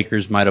that the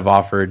Lakers might have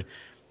offered,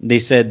 they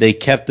said they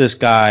kept this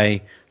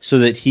guy so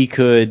that he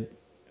could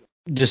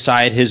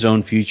decide his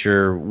own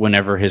future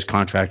whenever his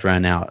contract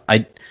ran out.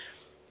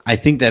 I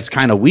think that's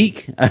kind of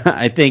weak.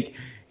 I think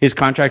his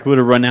contract would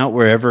have run out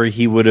wherever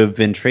he would have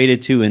been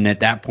traded to, and at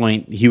that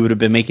point he would have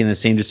been making the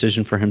same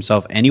decision for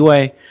himself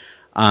anyway.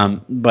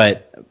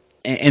 But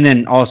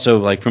then also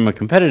like from a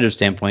competitive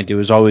standpoint, it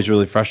was always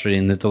really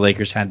frustrating that the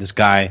Lakers had this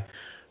guy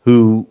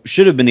who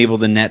should have been able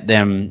to net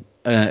them,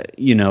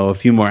 a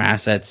few more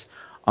assets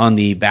on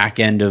the back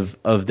end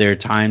of their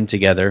time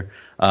together,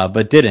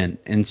 but didn't.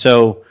 And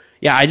so,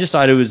 yeah, I just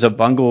thought it was a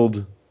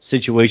bungled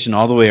situation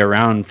all the way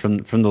around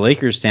from the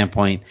Lakers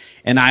standpoint.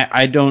 And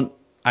I don't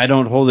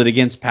hold it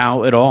against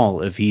Powell at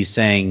all if he's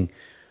saying,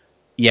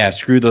 yeah,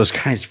 screw those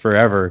guys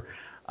forever.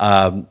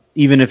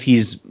 Even if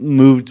he's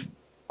moved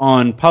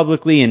on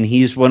publicly and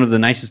he's one of the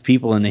nicest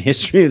people in the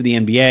history of the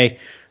NBA,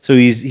 so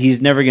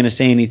he's never going to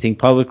say anything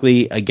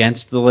publicly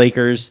against the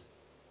Lakers.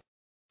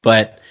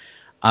 But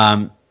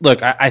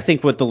look, I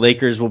think what the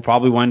Lakers will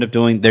probably wind up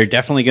doing, they're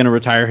definitely going to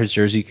retire his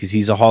jersey because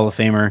he's a Hall of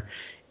Famer,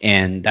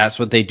 and that's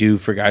what they do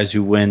for guys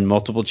who win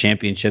multiple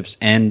championships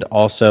and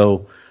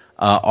also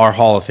are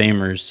Hall of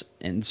Famers.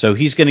 And so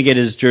he's going to get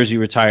his jersey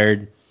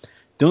retired.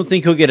 Don't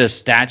think he'll get a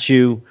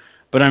statue,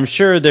 but I'm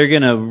sure they're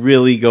going to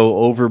really go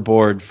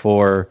overboard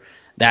for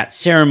that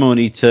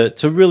ceremony to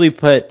really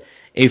put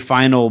a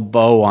final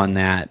bow on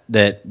that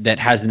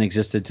hasn't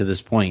existed to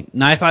this point.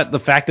 And I thought the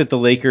fact that the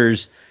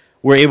Lakers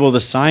were able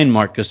to sign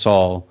Marc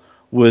Gasol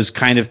was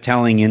kind of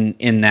telling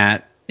in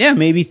that, yeah,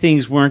 maybe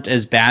things weren't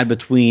as bad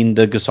between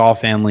the Gasol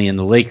family and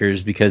the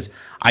Lakers, because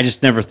I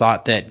just never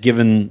thought that,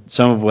 given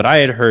some of what I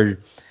had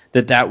heard,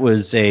 that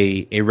was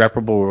a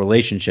reparable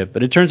relationship.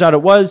 But it turns out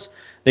it was.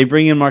 They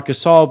bring in Marc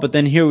Gasol, but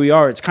then here we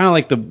are. It's kind of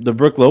like the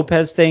Brook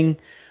Lopez thing,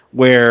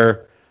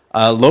 where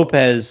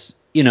Lopez,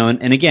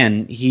 and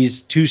again,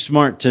 he's too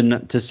smart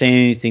to say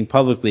anything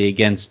publicly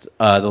against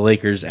the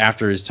Lakers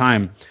after his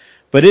time.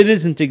 But it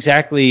isn't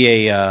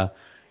exactly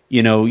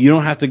you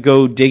don't have to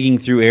go digging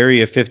through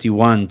Area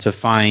 51 to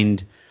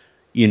find,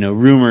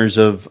 rumors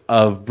of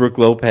Brook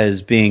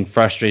Lopez being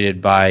frustrated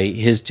by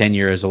his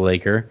tenure as a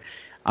Laker.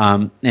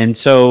 And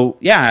so,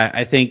 yeah,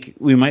 I think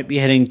we might be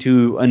heading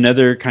to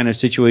another kind of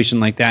situation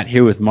like that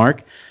here with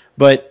Mark.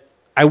 But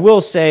I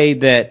will say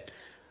that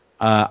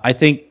I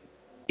think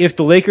if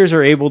the Lakers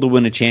are able to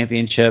win a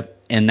championship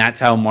and that's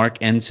how Mark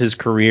ends his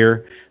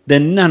career,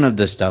 then none of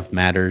this stuff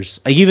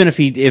matters. Like, even if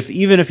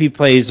he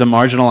plays a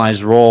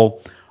marginalized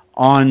role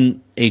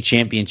on a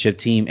championship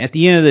team, at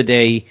the end of the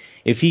day,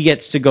 if he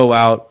gets to go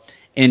out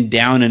and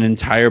down an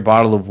entire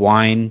bottle of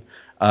wine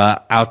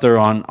out there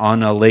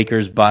on a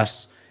Lakers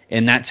bus,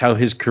 and that's how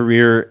his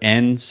career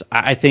ends,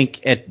 I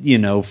think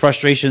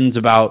frustrations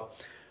about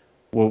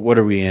what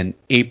are we in,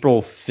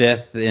 April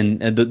 5th,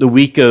 and the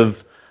week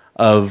of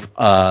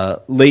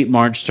late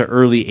March to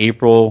early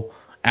April,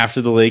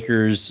 after the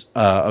Lakers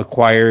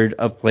acquired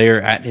a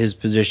player at his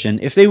position.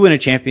 If they win a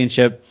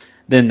championship,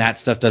 then that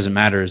stuff doesn't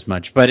matter as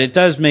much. But it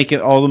does make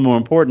it all the more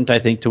important, I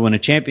think, to win a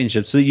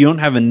championship so that you don't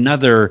have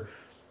another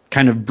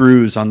kind of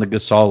bruise on the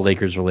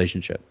Gasol-Lakers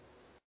relationship.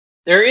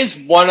 There is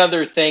one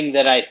other thing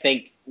that I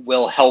think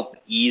will help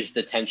ease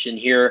the tension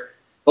here.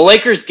 The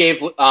Lakers gave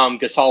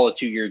Gasol a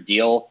 2-year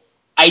deal.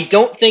 I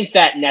don't think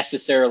that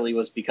necessarily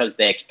was because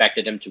they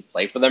expected him to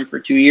play for them for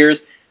 2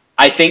 years.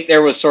 I think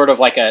there was sort of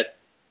like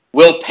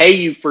we'll pay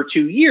you for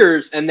 2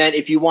 years, and then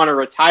if you want to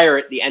retire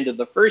at the end of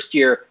the first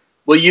year,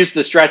 we'll use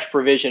the stretch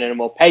provision and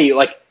we'll pay you.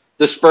 Like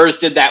the Spurs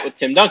did that with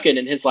Tim Duncan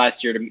in his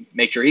last year to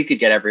make sure he could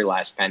get every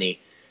last penny.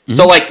 Mm-hmm.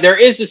 So there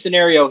is a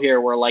scenario here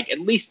where at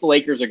least the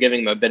Lakers are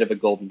giving him a bit of a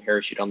golden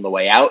parachute on the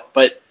way out.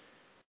 But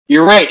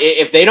you're right.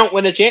 If they don't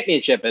win a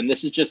championship and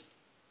this is just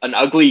an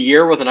ugly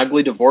year with an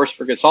ugly divorce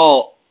for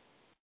Gasol,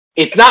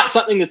 it's not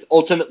something that's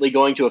ultimately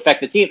going to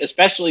affect the team,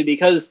 especially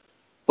because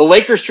the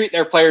Lakers treat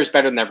their players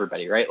better than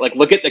everybody, right?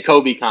 Look at the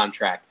Kobe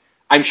contract.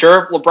 I'm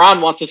sure if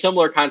LeBron wants a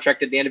similar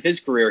contract at the end of his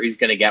career, he's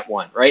going to get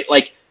one, right?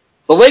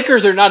 The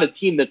Lakers are not a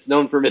team that's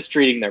known for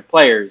mistreating their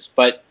players,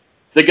 but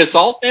the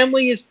Gasol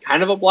family is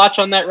kind of a blotch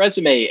on that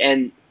resume,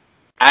 and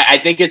I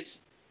think if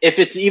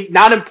it's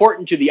not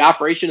important to the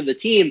operation of the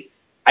team,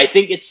 I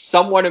think it's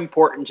somewhat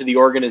important to the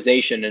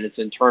organization and its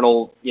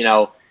internal,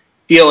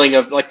 feeling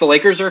of the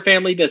Lakers are a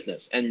family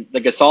business, and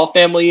the Gasol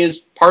family is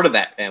part of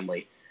that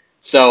family.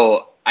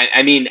 So,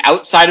 I mean,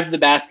 outside of the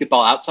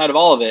basketball, outside of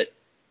all of it,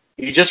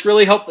 you just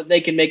really hope that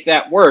they can make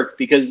that work,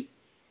 because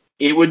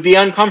it would be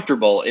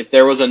uncomfortable if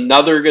there was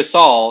another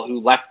Gasol who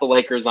left the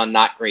Lakers on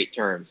not great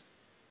terms.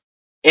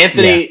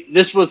 Anthony,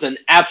 This was an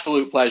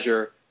absolute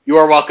pleasure. You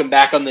are welcome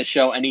back on the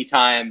show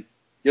anytime.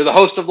 You're the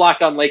host of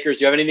Locked On Lakers.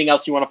 Do you have anything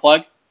else you want to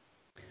plug?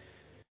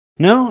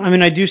 No, I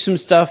mean, I do some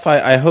stuff.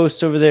 I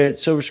host over there at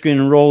Silver Screen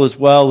and Roll as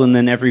well, and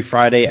then every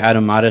Friday,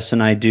 Adam Mattis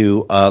and I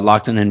do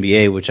Locked On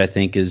NBA, which I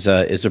think is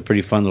a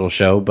pretty fun little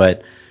show.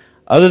 But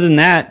other than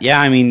that, yeah,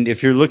 I mean,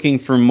 if you're looking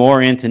for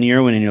more Anthony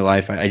Irwin in your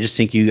life, I just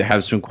think you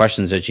have some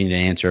questions that you need to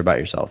answer about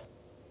yourself.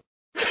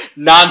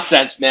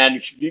 Nonsense,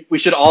 man. We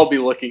should all be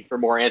looking for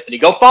more Anthony.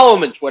 Go follow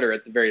him on Twitter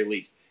at the very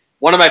least.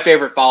 One of my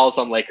favorite follows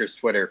on Lakers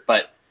Twitter.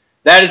 But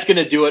that is going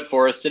to do it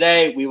for us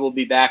today. We will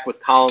be back with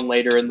Colin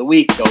later in the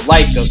week. Go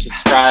like, go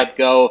subscribe,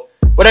 go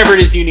whatever it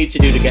is you need to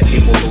do to get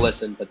people to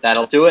listen. But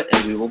that'll do it,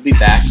 and we will be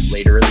back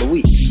later in the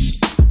week.